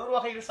கொள்வது கூட ஒரு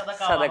வகையில்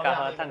சதக்கா.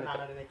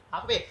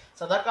 ஆகவே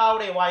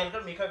சதக்காவுடைய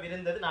வாயில்கள் மிக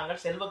விரிந்தது.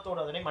 நாங்கள்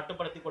செல்வத்தோடு அதனை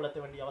மட்டுப்படுத்திக் கொள்ள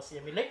வேண்டிய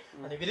அவசியம் இல்லை.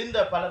 அதை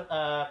விரிந்த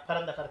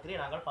பரந்த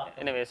கருத்திலே நாங்கள்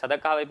பார்க்கிறோம். எனவே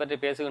சதக்காவை பற்றி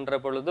பேசுகின்ற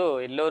பொழுது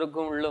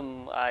எல்லோருக்கும் உள்ளும்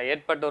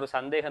ஏற்பட்ட ஒரு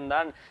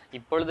சந்தேகம்தான்,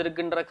 இப்பொழுது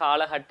இருக்கின்ற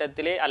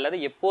காலகட்டத்திலே அல்லது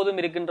எப்போதும்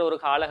இருக்கின்ற ஒரு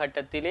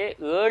காலகட்டத்திலே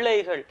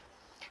ஏழைகள்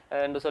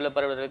என்று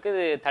சொல்லப்படுவதற்கு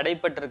இது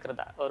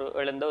தடைப்பட்டிருக்கிறதா ஒரு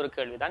எழுந்த ஒரு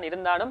கேள்விதான்.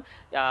 இருந்தாலும்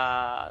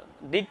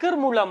திக்ர்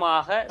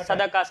மூலமாக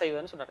சதக்கா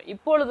செய்வதுன்னு சொல்றாங்க.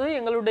 இப்பொழுது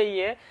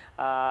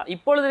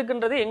இப்பொழுது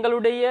இருக்கின்றது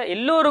எங்களுடைய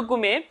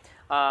எல்லோருக்குமே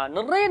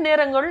நிறைய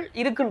நேரங்கள்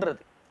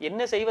இருக்கின்றது,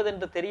 என்ன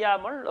செய்வதென்று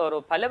தெரியாமல் ஒரு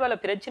பல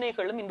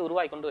பிரச்சனைகளும் இன்று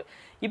உருவாகி கொண்டு.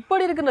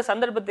 இப்படி இருக்கின்ற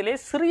சந்தர்ப்பத்திலே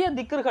சிறிய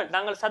திக்ர்கள்,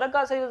 நாங்கள்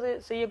சதக்கா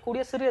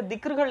செய்யக்கூடிய சிறிய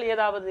திக்ர்கள்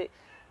ஏதாவது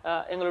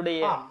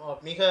எங்களுடைய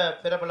மிக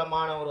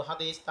பிரபலமான ஒரு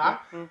ஹதீஸ் தான்.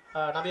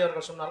 நபி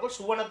அவர்கள் சொன்னார்கள்,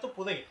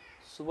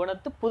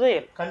 சுவனத்து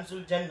புதையல்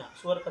கன்சுல் ஜன்னா,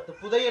 சுவர்க்கத்து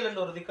புதையல் என்ற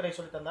ஒரு திக்கரை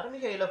சொல்லி தந்தார்.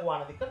 மிக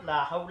இலகுவான திக்கர், லா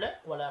ஹவ்ல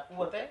வலா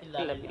குவத இல்லா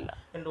பில்லா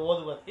என்று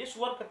ஓதுவது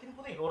சுவர்க்கத்தின்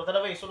புதையல். ஒரு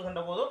தடவை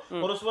சொல்கின்ற போது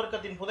ஒரு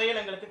சுவர்க்கத்தின் புதையல்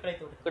எங்களுக்கு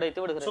கிடைத்து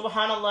விடுகிறது.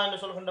 சுப்ஹானல்லாஹ் என்று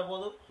சொல்கின்ற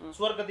போது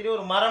சுவர்க்கத்திலே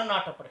ஒரு மரம்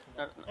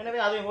நாட்டப்படுகிறது.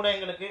 எனவே அதை கூட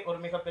எங்களுக்கு ஒரு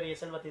மிகப்பெரிய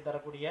செல்வத்தை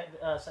தரக்கூடிய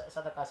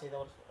சதக்கா செய்த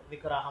ஒரு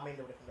திக்கராக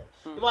அமைந்து விடுகின்றது.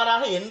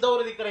 இவ்வாறாக எந்த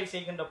ஒரு திக்கரை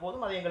செய்கின்ற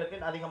போதும் அது எங்களுக்கு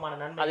அதிகமான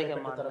நன்மை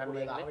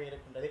தரக்கூடியதாக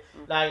இருக்கின்றது.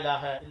 லா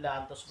இலாஹ இல்லா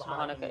அன்த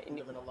சுப்ஹானக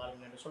இன்னி மினல்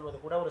ஸாலிமீன் என்று சொல்வது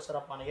கூட ஒரு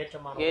சிறப்பான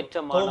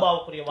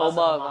தௌபாவுக்குரிய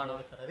வாசகமாக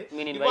இருக்கிறது.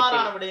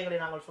 இவ்வாறான விடயங்களை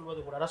நாங்கள் சொல்வது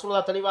கூட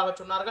ரசூலுல்லாஹ் தெளிவாக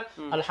சொன்னார்கள்,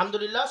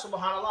 அல்ஹம்துலில்லாஹ்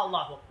சுப்ஹானல்லாஹ்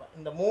அல்லாஹு அக்பர்.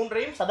 இந்த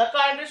மூன்றையும்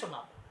சதக்கா என்றே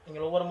சொன்னார்கள்.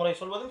 நீங்கள் ஒவ்வொரு முறை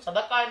சொல்வதும்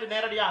சதக்கா என்று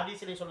நேரடியாக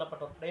ஹதீஸிலே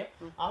சொல்லப்பட்ட ஒரு விடயம்.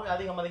 ஆகவே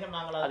அதிகம்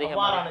நாங்கள்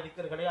அவ்வாறான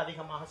திக்ர்களை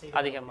அதிகமாக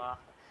செய்ய.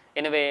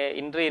 எனவே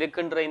இன்று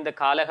இருக்கின்ற இந்த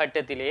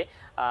காலகட்டத்திலே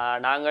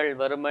நாங்கள்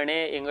வெறுமனே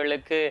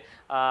எங்களுக்கு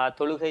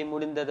தொழுகை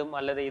முடிந்ததும்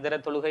அல்லது இதர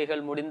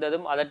தொழுகைகள்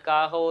முடிந்ததும்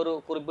அதற்காக ஒரு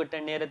குறிப்பிட்ட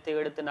நேரத்தை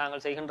எடுத்து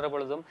நாங்கள் செய்கின்ற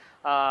பொழுதும்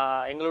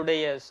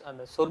எங்களுடைய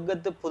அந்த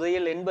சொர்க்கத்து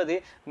புதையல் என்பது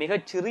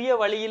மிகச் சிறிய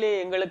வழியிலே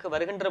எங்களுக்கு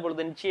வருகின்ற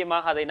பொழுது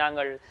நிச்சயமாக அதை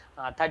நாங்கள்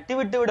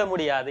தட்டிவிட்டு விட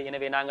முடியாது.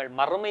 எனவே நாங்கள்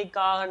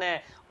மறுமைக்கான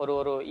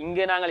ஒரு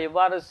இங்கே நாங்கள்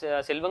எவ்வாறு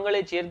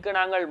செல்வங்களை சேர்க்க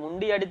நாங்கள்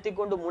முண்டி அடித்துக்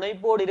கொண்டு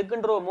முனைப்போடு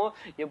இருக்கின்றோமோ,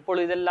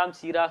 எப்பொழுது இதெல்லாம்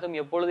சீராகும்,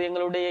 எப்பொழுது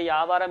எங்களுடைய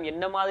வியாபாரம்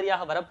என்ன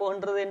மாதிரியாக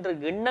வரப்போகின்றது என்ற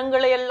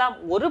எண்ணங்களை எல்லாம்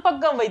ஒரு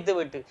பக்கம்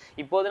வைத்துவிட்டு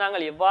இப்போது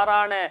நாங்கள்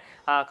எவ்வாறான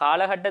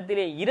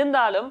காலகட்டத்திலே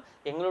இருந்தாலும்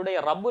எங்களுடைய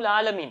ரப்புல்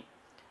ஆலமீன்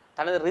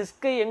தனது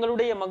ரிஸ்கை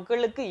எங்களுடைய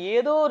மக்களுக்கு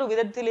ஏதோ ஒரு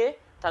விதத்திலே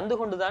தந்து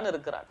கொண்டுதான்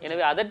இருக்கிறார்.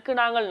 எனவே அதற்கு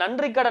நாங்கள்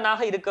நன்றி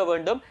கடனாக இருக்க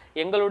வேண்டும்.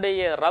 எங்களுடைய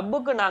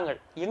ரப்புக்கு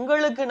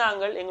எங்களுக்கு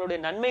எங்களுடைய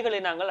நன்மைகளை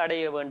நாங்கள்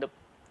அடைய வேண்டும்.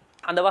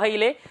 அந்த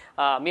வகையிலே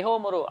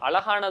மிகவும் ஒரு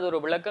அழகானது ஒரு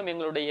விளக்கம்.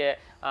 எங்களுடைய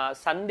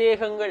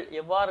சந்தேகங்கள்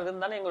எவ்வாறு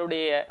இருந்தாலும்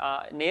எங்களுடைய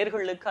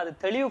நேர்களுக்கு அது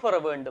தெளிவு பெற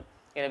வேண்டும்.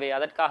 எனவே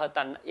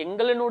அதற்காகத்தான்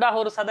எங்களினூடாக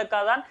ஒரு சதக்கா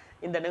தான்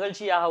இந்த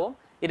நிகழ்ச்சியாகவும்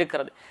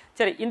இருக்கிறது.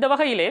 சரி, இந்த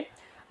வகையிலே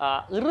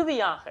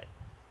இறுதியாக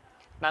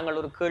நாங்கள்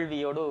ஒரு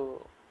கேள்வியோடு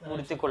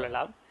முடித்துக்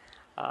கொள்ளலாம்.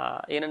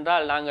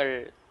 ஏனென்றால் நாங்கள்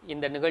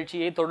இந்த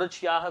நிகழ்ச்சியை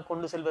தொடர்ச்சியாக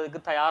கொண்டு செல்வதற்கு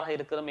தயாராக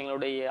இருக்கிறோம்.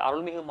 எங்களுடைய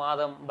அருள்மிகு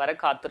மாதம் வர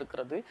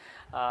காத்திருக்கிறது.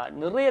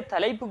 நிறைய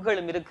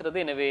தலைப்புகளும் இருக்கிறது.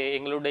 எனவே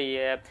எங்களுடைய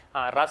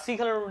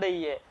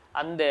ரசிகர்களுடைய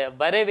அந்த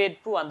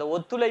வரவேற்பு, அந்த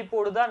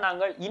ஒத்துழைப்போடு தான்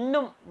நாங்கள்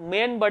இன்னும்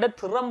மேம்பட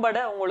திறம்பட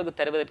உங்களுக்கு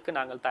தருவதற்கு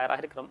நாங்கள்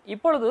தயாராக இருக்கிறோம்.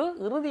 இப்பொழுது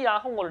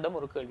இறுதியாக உங்களிடம்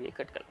ஒரு கேள்வியை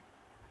கேட்கலாம்.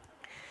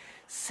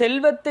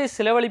 செல்வத்தை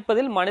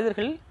செலவழிப்பதில்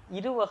மனிதர்கள்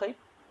இருவகை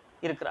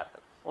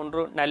இருக்கிறார்கள்.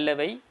 ஒன்று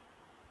நல்லவை,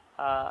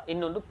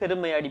 இன்னொன்று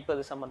பெருமை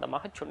அடிப்பது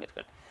சம்பந்தமாக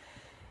சொன்னீர்கள்.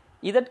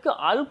 இதற்கு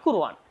அல்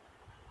குர்ஆன்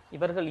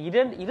இவர்கள்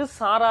இரு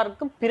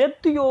சாராருக்கும்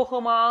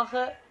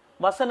பிரத்யோகமாக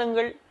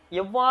வசனங்கள்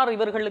எவ்வாறு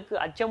இவர்களுக்கு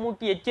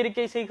அச்சமூட்டி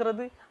எச்சரிக்கை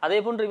செய்கிறது, அதே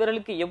போன்று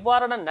இவர்களுக்கு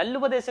எவ்வாறான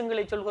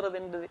நல்லுபதேசங்களை சொல்கிறது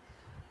என்று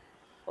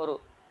ஒரு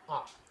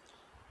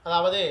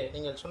அதாவது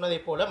நீங்கள் சொன்னதை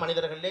போல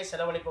மனிதர்களிலே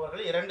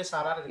செலவழிப்பவர்கள்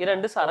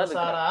இரண்டு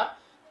சாரார்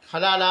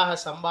ஹலாலாக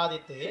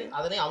சம்பாதித்து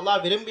அதனை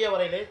அல்லாஹ் விரும்பிய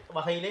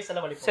வகையிலே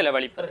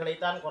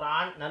செலவழிப்பவர்களைத்தான்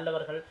குர்ஆன்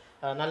நல்லவர்கள்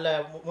நல்ல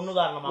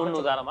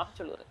முன்னுதாரணமாக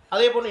சொல்லுவார்.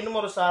 அதே போன்று இன்னும்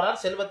ஒரு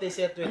சாரார் செல்வத்தை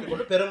சேர்த்து வைத்துக்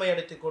கொண்டு பெருமை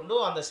அடித்துக் கொண்டு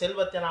அந்த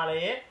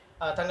செல்வத்தினாலேயே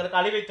தங்களுக்கு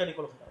அழிவை தேடிக்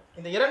கொள்கின்றனர்.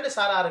 இந்த இரண்டு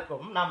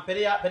சாராருக்கும் நாம்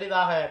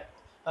பெரிதாக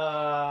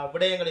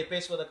விடயங்களை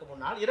பேசுவதற்கு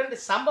முன்னால் இரண்டு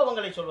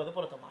சம்பவங்களை சொல்வது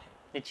பொருத்தமாக.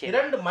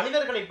 இரண்டு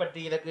மனிதர்களை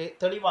பற்றி இதற்கு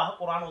தெளிவாக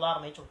குர்ஆன்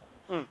உதாரணத்தை சொல்றார்.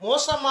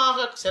 மோசமாக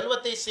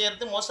செல்வத்தை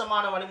சேர்த்து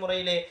மோசமான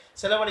வழிமுறையிலே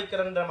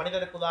செலவழிக்கின்ற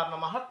மனிதருக்கு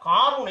உதாரணமாக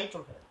காரூனை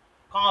சொல்கிறது.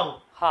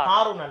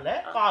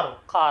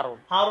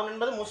 காரூன்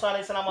என்பது மூசா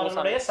அலைஹிஸ்ஸலாம்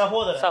அவர்களுடைய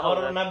சகோதரர்,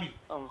 அவருடைய நபி.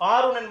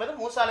 காரூன் என்பது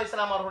மூசா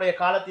அலைஹிஸ்ஸலாம் அவர்களுடைய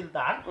காலத்தில்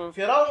தான்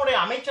ஃபிரௌனுடைய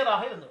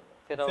அமைச்சராக இருந்தவர்.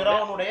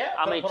 ஃபிரௌனுடைய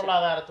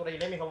பொருளாதார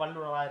துறையிலே மிக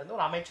வல்லுநராக இருந்த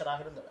ஒரு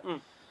அமைச்சராக இருந்தவர்.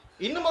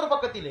 இன்னும் ஒரு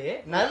பக்கத்திலே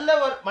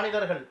நல்லவர்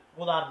மனிதர்கள்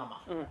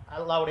உதாரணமாக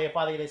அல்லாஹ்வுடைய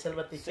பாதையிலே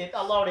செல்வத்தை சேர்த்து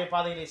அல்லாஹ்வுடைய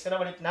பாதையிலே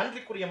செலவழித்து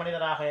நன்றிக்குரிய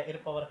மனிதராக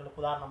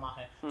இருப்பவர்களுக்கு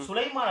உதாரணமாக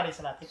சுலைமான்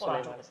அலைஹிஸ்ஸலாத்தை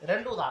சொல்கிறது.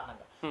 இரண்டு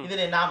உதாரணங்கள்.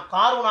 இதிலே நாம்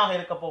காரூனாக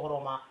இருக்க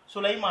போகிறோமா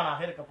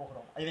சுலைமானாக இருக்க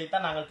போகிறோமா,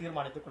 இதைத்தான் நாங்கள்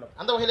தீர்மானித்துக் கொள்ளும்.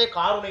 அந்த வகையிலே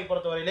காரூனை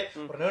பொறுத்தவரையிலே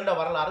ஒரு நீண்ட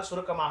வரலாறு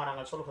சுருக்கமாக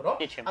நாங்கள் சொல்கிறோம்.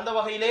 அந்த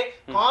வகையிலே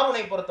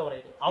காரூனை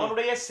பொறுத்தவரையிலே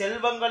அவனுடைய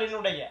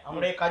செல்வங்களினுடைய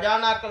அவனுடைய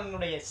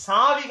கஜானாக்களினுடைய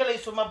சாவிகளை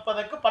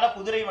சுமப்பதற்கு பல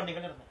குதிரை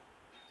வண்டிகள் இருந்தன.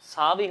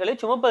 சாவிகளை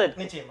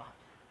சுமப்பதற்கு நிச்சயமாக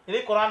இதை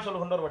குர்ஆன்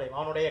சொல்லுகின்ற ஒரு விடயம்.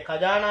 அவனுடைய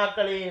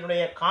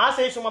கஜானாக்களினுடைய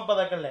காசை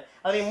சுமப்பதற்கல்ல,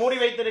 அதை மூடி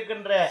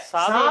வைத்திருக்கின்ற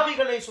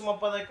சாவிகளை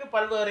சுமப்பதற்கு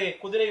பல்வேறு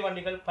குதிரை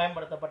வண்டிகள்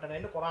பயன்படுத்தப்பட்டன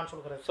என்று குர்ஆன்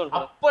சொல்கிறது.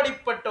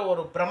 அப்படிப்பட்ட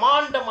ஒரு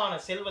பிரம்மாண்டமான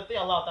செல்வத்தை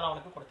அல்லாஹ் தஆலா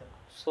அவனுக்கு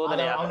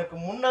கொடுத்தார். அவனுக்கு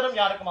முன்னரும்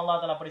யாருக்கும் அல்லாஹ்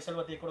தஆலா அப்படி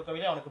செல்வத்தை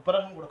கொடுக்கவில்லை, அவனுக்கு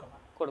பிறகும் கொடுக்க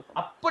மாட்டான்.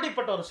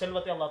 அப்படிப்பட்ட ஒரு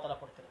செல்வத்தை அல்லாஹ் தஆலா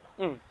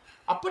கொடுத்திருக்கிறான்.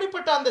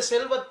 அப்படிப்பட்ட அந்த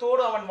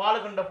செல்வத்தோடு அவன்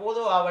வாழுகின்ற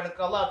போது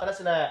அவனுக்கு அல்லாஹ் தஆலா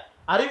சில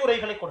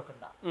அறிவுரைகளை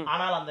கொடுக்கின்றான்.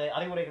 ஆனால் அந்த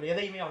அறிவுரைகள்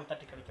எதையுமே அவன்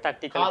தட்டி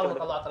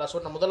கழிக்கிறான்.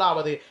 சொன்ன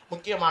முதலாவது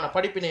முக்கியமான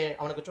படிப்பினை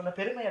அவனுக்கு சொன்ன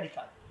பெருமை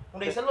அடிக்காது.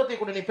 உன்னுடைய செல்வத்தை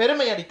கொண்டு நீ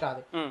பெருமை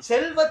அடிக்காது,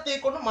 செல்வத்தை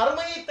கொண்டு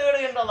மறுமையை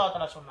தேடு என்று அல்லாஹ்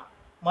தஆலா சொன்னான்.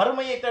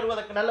 மறுமையை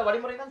தேடுவதற்கு நல்ல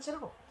வழிமுறை தான்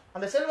செல்வம்.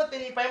 அந்த செல்வத்தை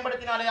நீ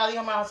பயன்படுத்தினாலே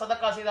அதிகமாக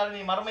சதக்கா செய்தாலும்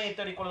நீ மறுமையை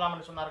தேடிக் கொள்ளலாம்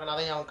என்று சொன்னார்கள்.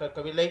 அதை அவன்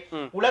கேட்கவில்லை.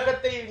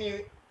 உலகத்தை நீ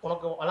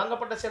உனக்கு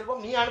வழங்கப்பட்ட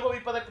செல்வம் நீ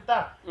அனுபவிப்பதற்கு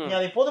தான், நீ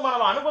அதை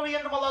போதுமான அனுபவி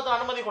என்றும் அல்லாஹ்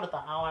அனுமதி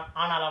கொடுத்தான்.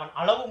 ஆனால் அவன்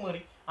அளவு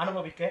மீறி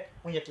அனுபவிக்க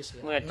முயற்சி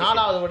செய்ய.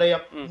 நாலாவது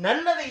விடயம்,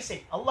 நல்லதை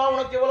செய். அல்லாஹ்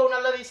உனக்கு எவ்வளவு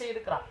நல்லதை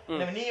செய்திருக்கிறான்,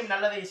 நீயும்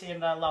நல்லதை செய்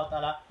என்று அல்லாஹ்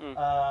தஆலா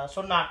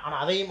சொன்னான். ஆனா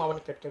அதையும்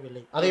அவன்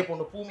கேட்கவில்லை. அதே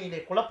போன்று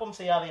பூமியிலே குழப்பம்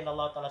செய்யாதே என்று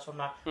அல்லாஹ் தஆலா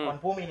சொன்னான்.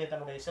 அவன் பூமியிலே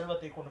தன்னுடைய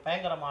செல்வத்தை கொண்டு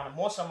பயங்கரமான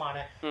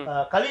மோசமான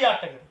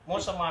களியாட்டங்கள்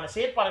மோசமான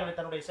செயற்பாடுகளை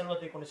தன்னுடைய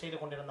செல்வத்தை கொண்டு செய்து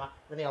கொண்டிருந்தான்.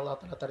 இதனை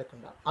அல்லாஹ் தஆலா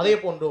தடுக்கின்றான். அதே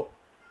போன்று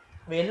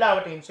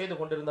எல்லாவற்றையும் செய்து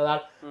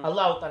கொண்டிருந்ததால்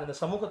அல்லாஹ் தஆலா இந்த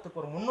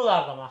சமூகத்துக்கு ஒரு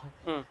முன்னுதாரணமாக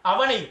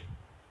அவனையும்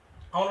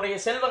அவனுடைய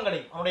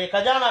செல்வங்களையும் அவனுடைய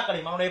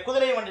கஜானாக்களையும் அவனுடைய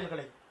குதிரை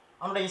வண்டில்களையும்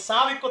அவனுடைய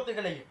சாவி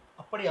கொத்துகளையும்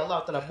அப்படி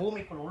அல்லாஹ் தஆலா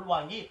பூமிக்குள்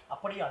உள்வாங்கி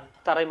அப்படியே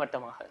அழித்தான்.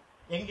 தரைமட்டமாக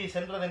எங்கே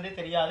சென்றது என்றே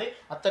தெரியாது,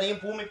 அத்தனையும்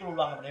பூமிக்குள்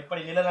உள்வாங்கப்படும்.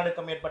 எப்படி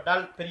நிலநடுக்கம்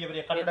ஏற்பட்டால் பெரிய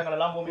பெரிய கட்டிடங்கள்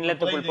எல்லாம்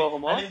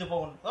அழிந்து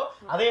போகின்றதோ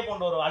அதே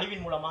போன்ற ஒரு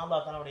அழிவின் மூலமாக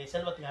அல்லாஹ் தன்னுடைய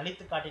செல்வத்தை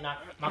அழித்து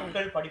காட்டினான்.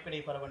 மக்கள்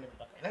படிப்பினை பெற வேண்டும்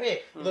என்றார். எனவே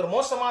இது ஒரு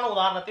மோசமான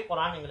உதாரணத்தை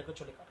குர்ஆன் எங்களுக்கு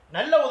சொல்லிக்காட்டு.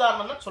 நல்ல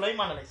உதாரணம் தான்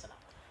சுலைமான்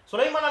அலைஹிஸ்ஸலாம்.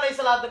 சுலைமான்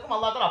அலைஹிஸ்ஸலாத்துக்கும்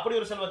அல்லாஹ் தஆலா அப்படி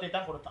ஒரு செல்வத்தை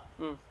தான் கொடுத்தான்.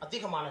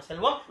 அதிகமான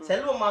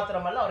செல்வம்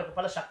மாத்திரமல்ல, அவருக்கு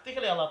பல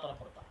சக்திகளை அல்லாஹ் தஆலா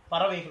கொடுத்தான்.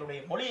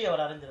 பறவைகளுடைய மொழியை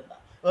அவர் அறிந்திருந்தார்.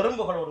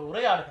 எறும்புகளோடு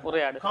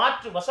உரையாடு,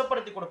 காற்று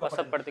வசப்படுத்தி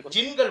கொடுக்கப்பட்டது,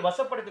 ஜின்கள்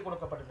வசப்படுத்தி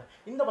கொடுக்கப்பட்டன.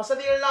 இந்த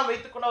வசதியெல்லாம்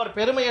வைத்துக் கொண்டு அவர்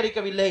பெருமை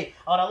அடிக்கவில்லை.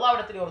 அவர்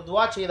அல்லாஹ்விடத்தில் ஒரு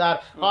துஆ செய்தார்.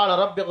 கால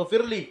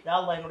ரப்பிக்ஃபிர்லி, யா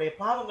அல்லாஹ் என்னுடைய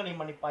பாவங்களை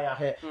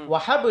மன்னிப்பாயாக.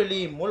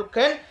 வஹப்லி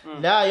முல்கன்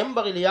லா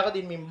யம்பகி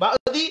லியகதி மின்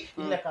பஅதி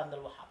இன்னக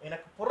அன்தல் வஹாப்.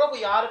 எனக்கு பிறகு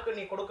யாருக்கு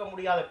நீ கொடுக்க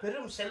முடியாத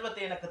பெரும்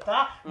செல்வத்தை எனக்கு தா,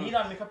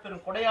 நீதான் மிக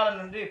பெரும்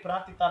கொடையாளன் என்று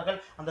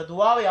பிரார்த்தித்தார்கள். அந்த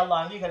துஆவை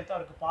அல்லாஹ் அங்கீகரித்து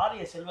அவருக்கு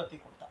பாரிய செல்வத்தை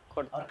கொடுத்தார்.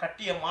 அவர்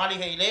கட்டிய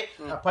மாளிகையிலே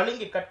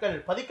பளிங்கு கற்கள்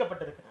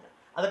பதிக்கப்பட்டிருக்கின்றன.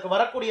 அதுக்கு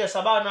வரக்கூடிய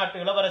சபா நாட்டு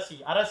இளவரசி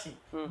அரசி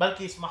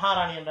பல்கீஸ்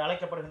மகாராணி என்று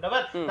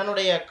அழைக்கப்படுகின்றவர்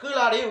தன்னுடைய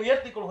கீழாடையை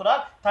உயர்த்தி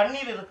கொள்கிறார்.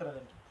 தண்ணீர் இருக்கிறது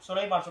என்று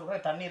சுலைமான் சொல்ற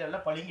தண்ணீர்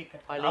எல்லாம் பளிங்கு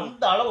கற்கள்.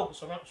 அந்த அளவுக்கு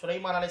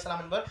சுலைமான்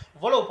அலைஹிஸ்ஸலாம் என்பவர்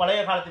இவ்வளவு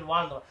பழைய காலத்தில்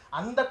வாழ்ந்தவர்.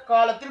 அந்த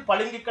காலத்தில்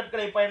பளிங்கு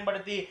கற்களை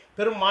பயன்படுத்தி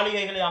பெரும்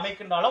மாளிகைகளை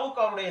அமைக்கின்ற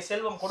அளவுக்கு அவருடைய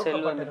செல்வம்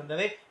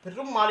கொடுக்கப்பட்டிருந்தது.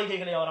 பெரும்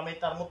மாளிகைகளை அவர்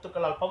அமைத்தார்.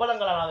 முத்துக்களால்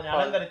பவளங்களால் அதனை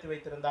அலங்கரித்து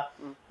வைத்திருந்தார்.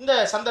 இந்த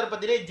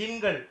சந்தர்ப்பத்திலே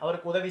ஜின்கள்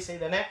அவருக்கு உதவி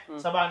செய்தன.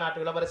 சபா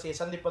நாட்டு இளவரசியை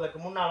சந்திப்பதற்கு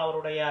முன்னால்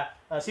அவருடைய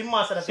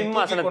சிம்மாசனத்தை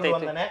கொண்டு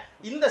வந்தன.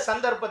 இந்த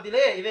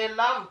சந்தர்ப்பத்திலே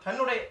இதையெல்லாம்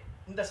தன்னுடைய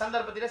இந்த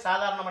சந்தர்ப்பத்திலே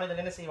சாதாரண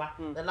மனிதன் என்ன செய்வான்,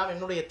 இதெல்லாம்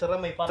என்னுடைய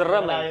திறமை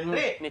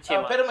என்று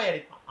பெருமை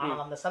அடிப்பான்.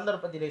 ஆனால் அந்த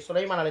சந்தர்ப்பத்திலே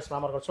சுலைமான்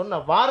அலைஹிஸ்ஸலாம் அவர்கள் சொன்ன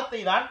வார்த்தை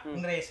தான்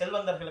இன்றைய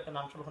செல்வந்தர்களுக்கு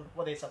நாம் சொல்கின்ற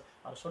உபதேசம்.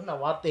 அவர் சொன்ன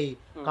வார்த்தை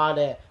கால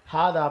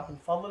ஹாதா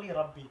மின் ஃபضل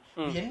ரப்பி,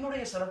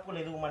 என்னுடைய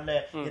சிறப்புகள் எதுவும் அல்ல,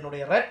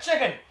 என்னுடைய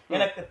இரட்சகன்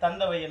எனக்கு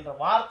தந்தவை என்ற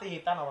வார்த்தையை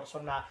தான் அவர்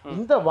சொன்னார்.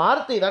 இந்த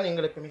வார்த்தை தான்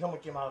எங்களுக்கு மிக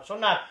முக்கியமாக அவர்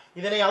சொன்னார்.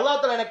 இதனை அல்லாஹ்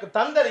தஆலா எனக்கு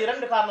தந்தது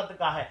இரண்டு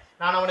காரணத்துக்காக.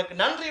 நான் அவனுக்கு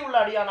நன்றி உள்ள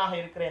அடியானாக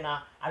இருக்கிறேனா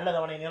அல்லது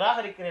அவனை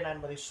நிராகரிக்கிறேனா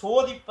என்பதை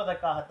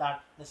சோதிப்பதற்காகத்தான்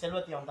இந்த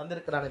செல்வத்தை அவன்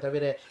தந்திருக்கிறானே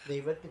தவிர இதை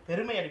வைத்து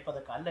பெருமை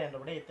அடிப்பதற்கு அல்ல என்ற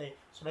விடயத்தை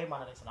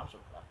சுலைமான் அலைஹிஸ்ஸலாம்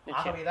சொல்கிறார்.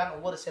 ஆகவேதான்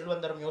ஒவ்வொரு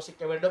செல்வந்தரும்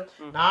யோசிக்க வேண்டும்,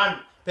 நான்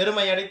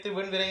பெருமை அடித்து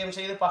வீண் விரயம்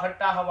செய்து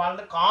பகட்டாக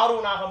வாழ்ந்து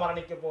காரூனாக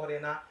மரணிக்க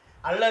போகிறேனா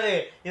அல்லது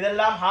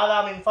இதெல்லாம் ஹாதா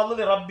மின் ஃபضل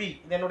ரப்பி,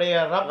 இதனுடைய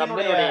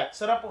ரப்பினுடைய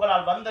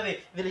சிறப்புகளால் வந்தது,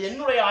 இதில்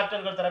என்னுடைய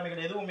ஆற்றல்கள்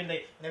திறமைகள் எதுவும் இல்லை,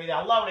 எனவே இது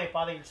அல்லாஹ்வுடைய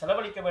பாதையில்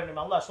செலவழிக்க வேண்டும்,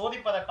 அல்லாஹ்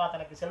சோதிப்பதற்காக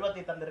தனக்கு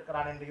செல்வத்தை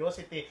தந்திருக்கிறான் என்று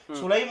யோசித்து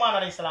சுலைமான்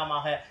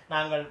அலைஹிஸ்ஸலாமாக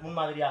நாங்கள்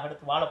முன்மாதிரியாக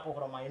எடுத்து வாழப்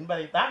போகிறோமா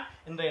என்பதைத்தான்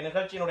இன்றைய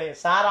நிகழ்ச்சியினுடைய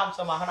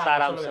சாராம்சமாக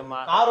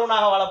நாங்கள்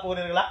காரூனாக வாழப்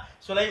போகிறீர்களா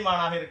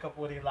சுலைமானாக இருக்க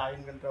போகிறீர்களா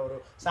என்கின்ற ஒரு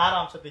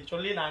சாராம்சத்தை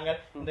சொல்லி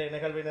நாங்கள் இன்றைய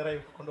நிகழ்வை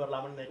நிறைவுக்கு கொண்டு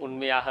வரலாம்.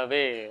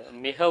 உண்மையாகவே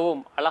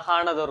மிகவும்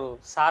அழகானதொரு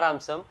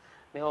சாராம்சம்,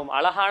 மிகவும்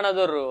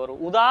அழகானதொரு ஒரு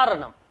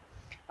உதாரணம்.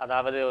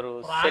 அதாவது ஒரு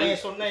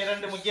சொன்ன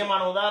இரண்டு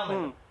முக்கியமான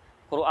உதாரணம்,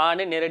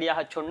 குர்ஆனை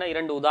நேரடியாக சொன்ன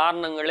இரண்டு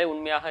உதாரணங்களை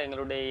உண்மையாக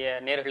எங்களுடைய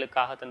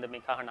நேயர்களுக்காக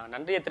தந்தமைக்காக நான்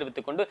நன்றியை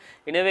தெரிவித்துக் கொண்டு,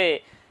 எனவே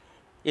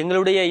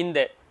எங்களுடைய இந்த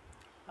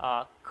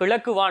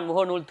கிழக்கு வான்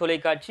முகநூல்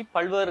தொலைக்காட்சி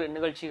பல்வேறு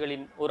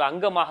நிகழ்ச்சிகளின் ஒரு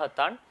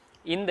அங்கமாகத்தான்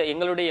இந்த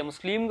எங்களுடைய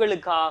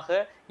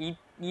முஸ்லிம்களுக்காக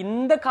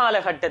இந்த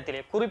காலகட்டத்திலே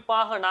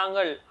குறிப்பாக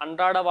நாங்கள்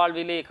அன்றாட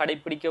வாழ்விலே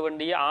கடைபிடிக்க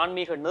வேண்டிய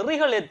ஆன்மீக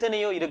நெறிகள்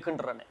எத்தனையோ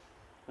இருக்கின்றன.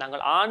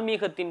 நாங்கள்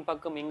ஆன்மீகத்தின்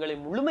பக்கம் எங்களை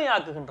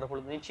முழுமையாக்குகின்ற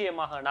பொழுது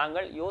நிச்சயமாக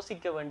நாங்கள்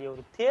யோசிக்க வேண்டிய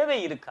ஒரு தேவை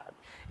இருக்காது.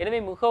 எனவே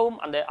மிகவும்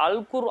அந்த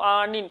அல்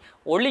குர்ஆனின்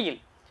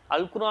ஒளியில்,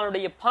 அல்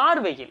குர்ஆனுடைய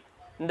பார்வையில்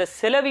இந்த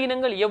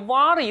செலவீனங்கள்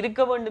எவ்வாறு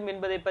இருக்க வேண்டும்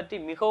என்பதை பற்றி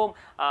மிகவும்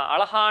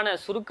அழகான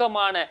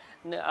சுருக்கமான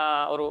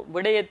ஒரு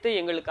விடயத்தை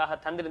எங்களுக்காக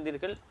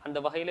தந்திருந்தீர்கள். அந்த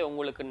வகையிலே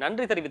உங்களுக்கு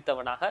நன்றி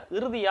தெரிவித்தவனாக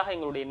இறுதியாக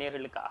எங்களுடைய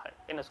நேயர்களுக்காக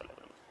என்ன சொல்ல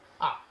வேண்டும்?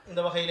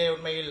 இந்த வகையிலே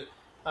உண்மையில்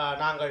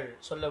நாங்கள்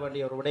சொல்ல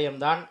வேண்டிய ஒரு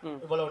விடயம்தான்.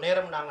 இவ்வளவு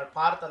நேரம் நாங்கள்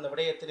பார்த்த அந்த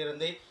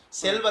விடயத்திலிருந்து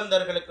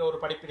செல்வந்தர்களுக்கு ஒரு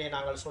படிப்பினை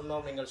நாங்கள்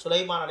சொன்னோம். நீங்கள்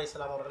சுலைமான்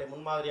அலைஹிஸ்ஸலாம் அவர்களை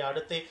முன்மாதிரியை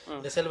அடுத்து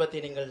இந்த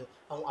செல்வத்தை நீங்கள்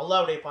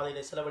அல்லாஹ்வுடைய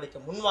பாதையிலே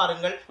செலவழிக்க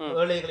முன்வாருங்கள்,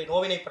 ஏழைகளை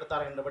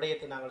நோவினைப்படுத்தார் என்ற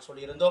விடயத்தை நாங்கள்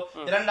சொல்லியிருந்தோம்.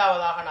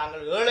 இரண்டாவதாக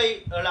நாங்கள்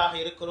ஏழைகளாக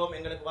இருக்கிறோம்,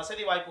 எங்களுக்கு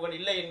வசதி வாய்ப்புகள்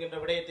இல்லை என்கின்ற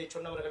விடயத்தை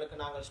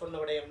சொன்னவர்களுக்கு நாங்கள் சொன்ன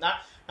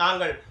விடயம்தான்,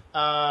 நாங்கள்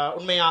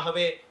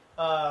உண்மையாகவே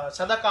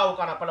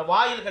சதக்காவுக்கான பல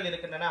வாயில்கள்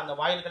இருக்கின்றன, அந்த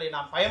வாயில்களை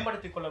நாம்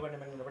பயன்படுத்திக் கொள்ள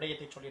வேண்டும் என்கிற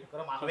விடயத்தை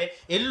சொல்லியிருக்கிறோம். ஆகவே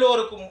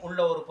எல்லோருக்கும் உள்ள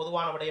ஒரு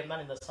பொதுவான விடயம்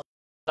தான் இந்த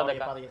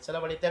பாதையில்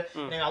செலவழித்தல்.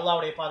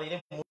 அல்லாஹ்வுடைய பாதையிலே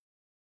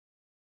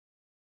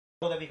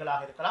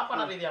உதவிகளாக இருக்கலாம்,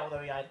 பண ரீதியாக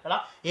உதவியாக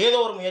இருக்கலாம், ஏதோ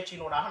ஒரு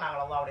முயற்சியினூடாக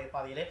நாங்கள் அல்லாஹ்வுடைய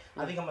பாதையிலே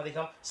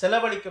அதிகம்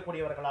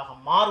செலவழிக்கக்கூடியவர்களாக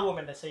மாறுவோம்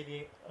என்ற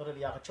செய்தியை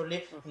இறுதியாக சொல்லி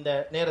இந்த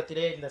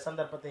நேரத்திலே இந்த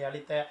சந்தர்ப்பத்தை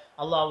அளித்த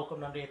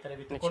அல்லாஹ்வுக்கும் நன்றியை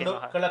தெரிவித்துக் கொண்டு,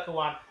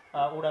 கிழக்குவான்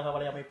ஊடக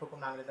வலை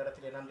அமைப்புக்கும் நாங்கள் இந்த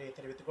இடத்திலே நன்றியை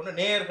தெரிவித்துக் கொண்டு,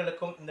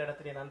 நேயர்களுக்கும் இந்த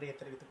இடத்திலே நன்றியை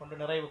தெரிவித்துக்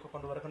கொண்டு நிறைவுக்கு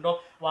கொண்டு வருகின்றோம்.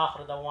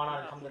 வாஹிரு தஅவானா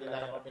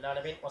அல்ஹம்துலில்லாஹி ரப்பில்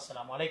ஆலமீன்.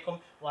 வஸ்ஸலாமு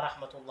அலைக்கும்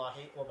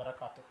வரஹ்மத்துல்லாஹி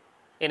வபரகாத்துஹு.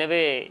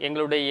 எனவே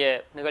எங்களுடைய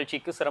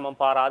நிகழ்ச்சிக்கு சிரமம்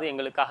பாராது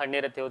எங்களுக்காக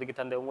நேரத்தை ஒதுக்கி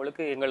தந்த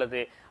உங்களுக்கு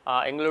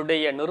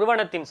எங்களுடைய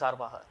நிறுவனத்தின்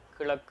சார்பாக,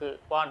 கிழக்கு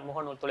வான்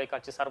முகநூல்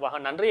தொலைக்காட்சி சார்பாக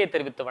நன்றியை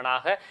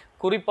தெரிவித்தவனாக,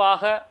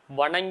 குறிப்பாக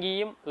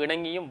வணங்கியும்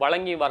இணங்கியும்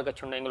வழங்கியும்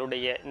பார்க்க சொன்ன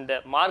எங்களுடைய இந்த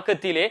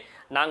மார்க்கத்திலே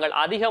நாங்கள்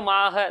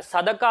அதிகமாக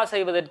சதக்கா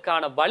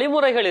செய்வதற்கான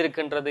வழிமுறைகள்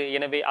இருக்கின்றது.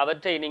 எனவே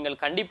அவற்றை நீங்கள்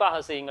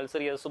கண்டிப்பாக செய்யுங்கள்.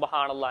 சிறிய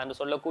சுபஹானல்லாஹ் என்று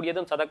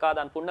சொல்லக்கூடியதும்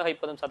சதக்காதான்,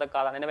 புன்னகைப்பதும்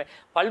சதக்காதான். எனவே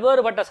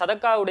பல்வேறுபட்ட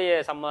சதக்காவுடைய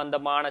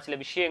சம்பந்தமான சில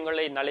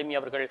விஷயங்களை நலிமி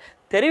அவர்கள்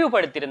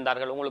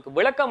தெரிவுபடுத்தியிருந்தார்கள், உங்களுக்கு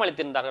விளக்கம்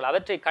அளித்திருந்தார்கள்.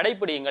 அவற்றை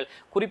கடைபிடியுங்கள்.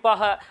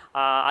 குறிப்பாக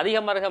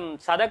அதிகமாக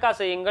சதக்கா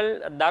செய்யுங்கள்,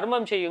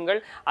 தர்மம்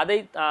செய்யுங்கள், அதை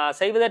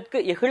செய்வதற்கு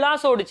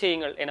இஹ்லாஸோடு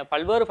செய்யுங்கள் என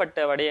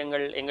பல்வேறுபட்ட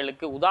விடயங்கள்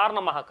எங்களுக்கு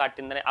உதாரணமாக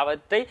காட்டியிருந்தன.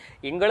 அவற்றை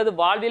எங்களது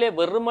வாழ்விலே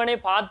வெறுமனே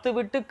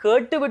பார்த்துவிட்டு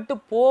கேட்டுவிட்டு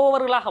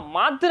போவர்களாக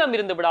மாத்திரம்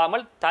இருந்து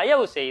விடாமல்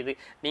தயவு செய்து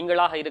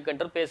நீங்களாக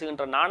இருக்கட்டும்,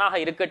 பேசுகின்ற நானாக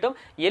இருக்கட்டும்,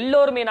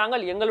 எல்லோருமே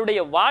நாங்கள்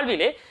எங்களுடைய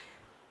வாழ்விலே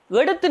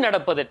எடுத்து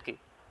நடப்பதற்கு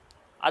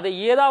அது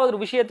ஏதாவது ஒரு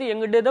விஷயத்தை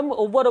எங்களிடம்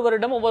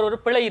ஒவ்வொருவரிடம் ஒவ்வொரு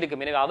பிழை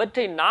இருக்கும். எனவே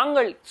அவற்றை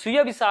நாங்கள் சுய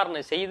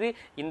விசாரணை செய்து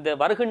இந்த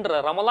வருகின்ற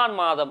ரமலான்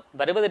மாதம்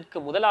வருவதற்கு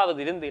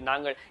முதலாவது இருந்து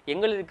நாங்கள்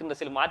எங்களில் இருக்கின்ற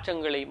சில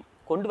மாற்றங்களை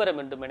கொண்டு வர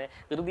வேண்டும் என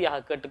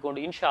இறுதியாக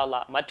கேட்டுக்கொண்டு இன்ஷா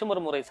அல்லாஹ்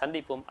மற்றொரு முறை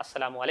சந்திப்போம்.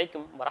 அஸ்ஸலாமு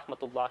அலைக்கும்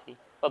வரஹ்மத்துல்லாஹி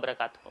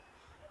வபரகாத்துஹு.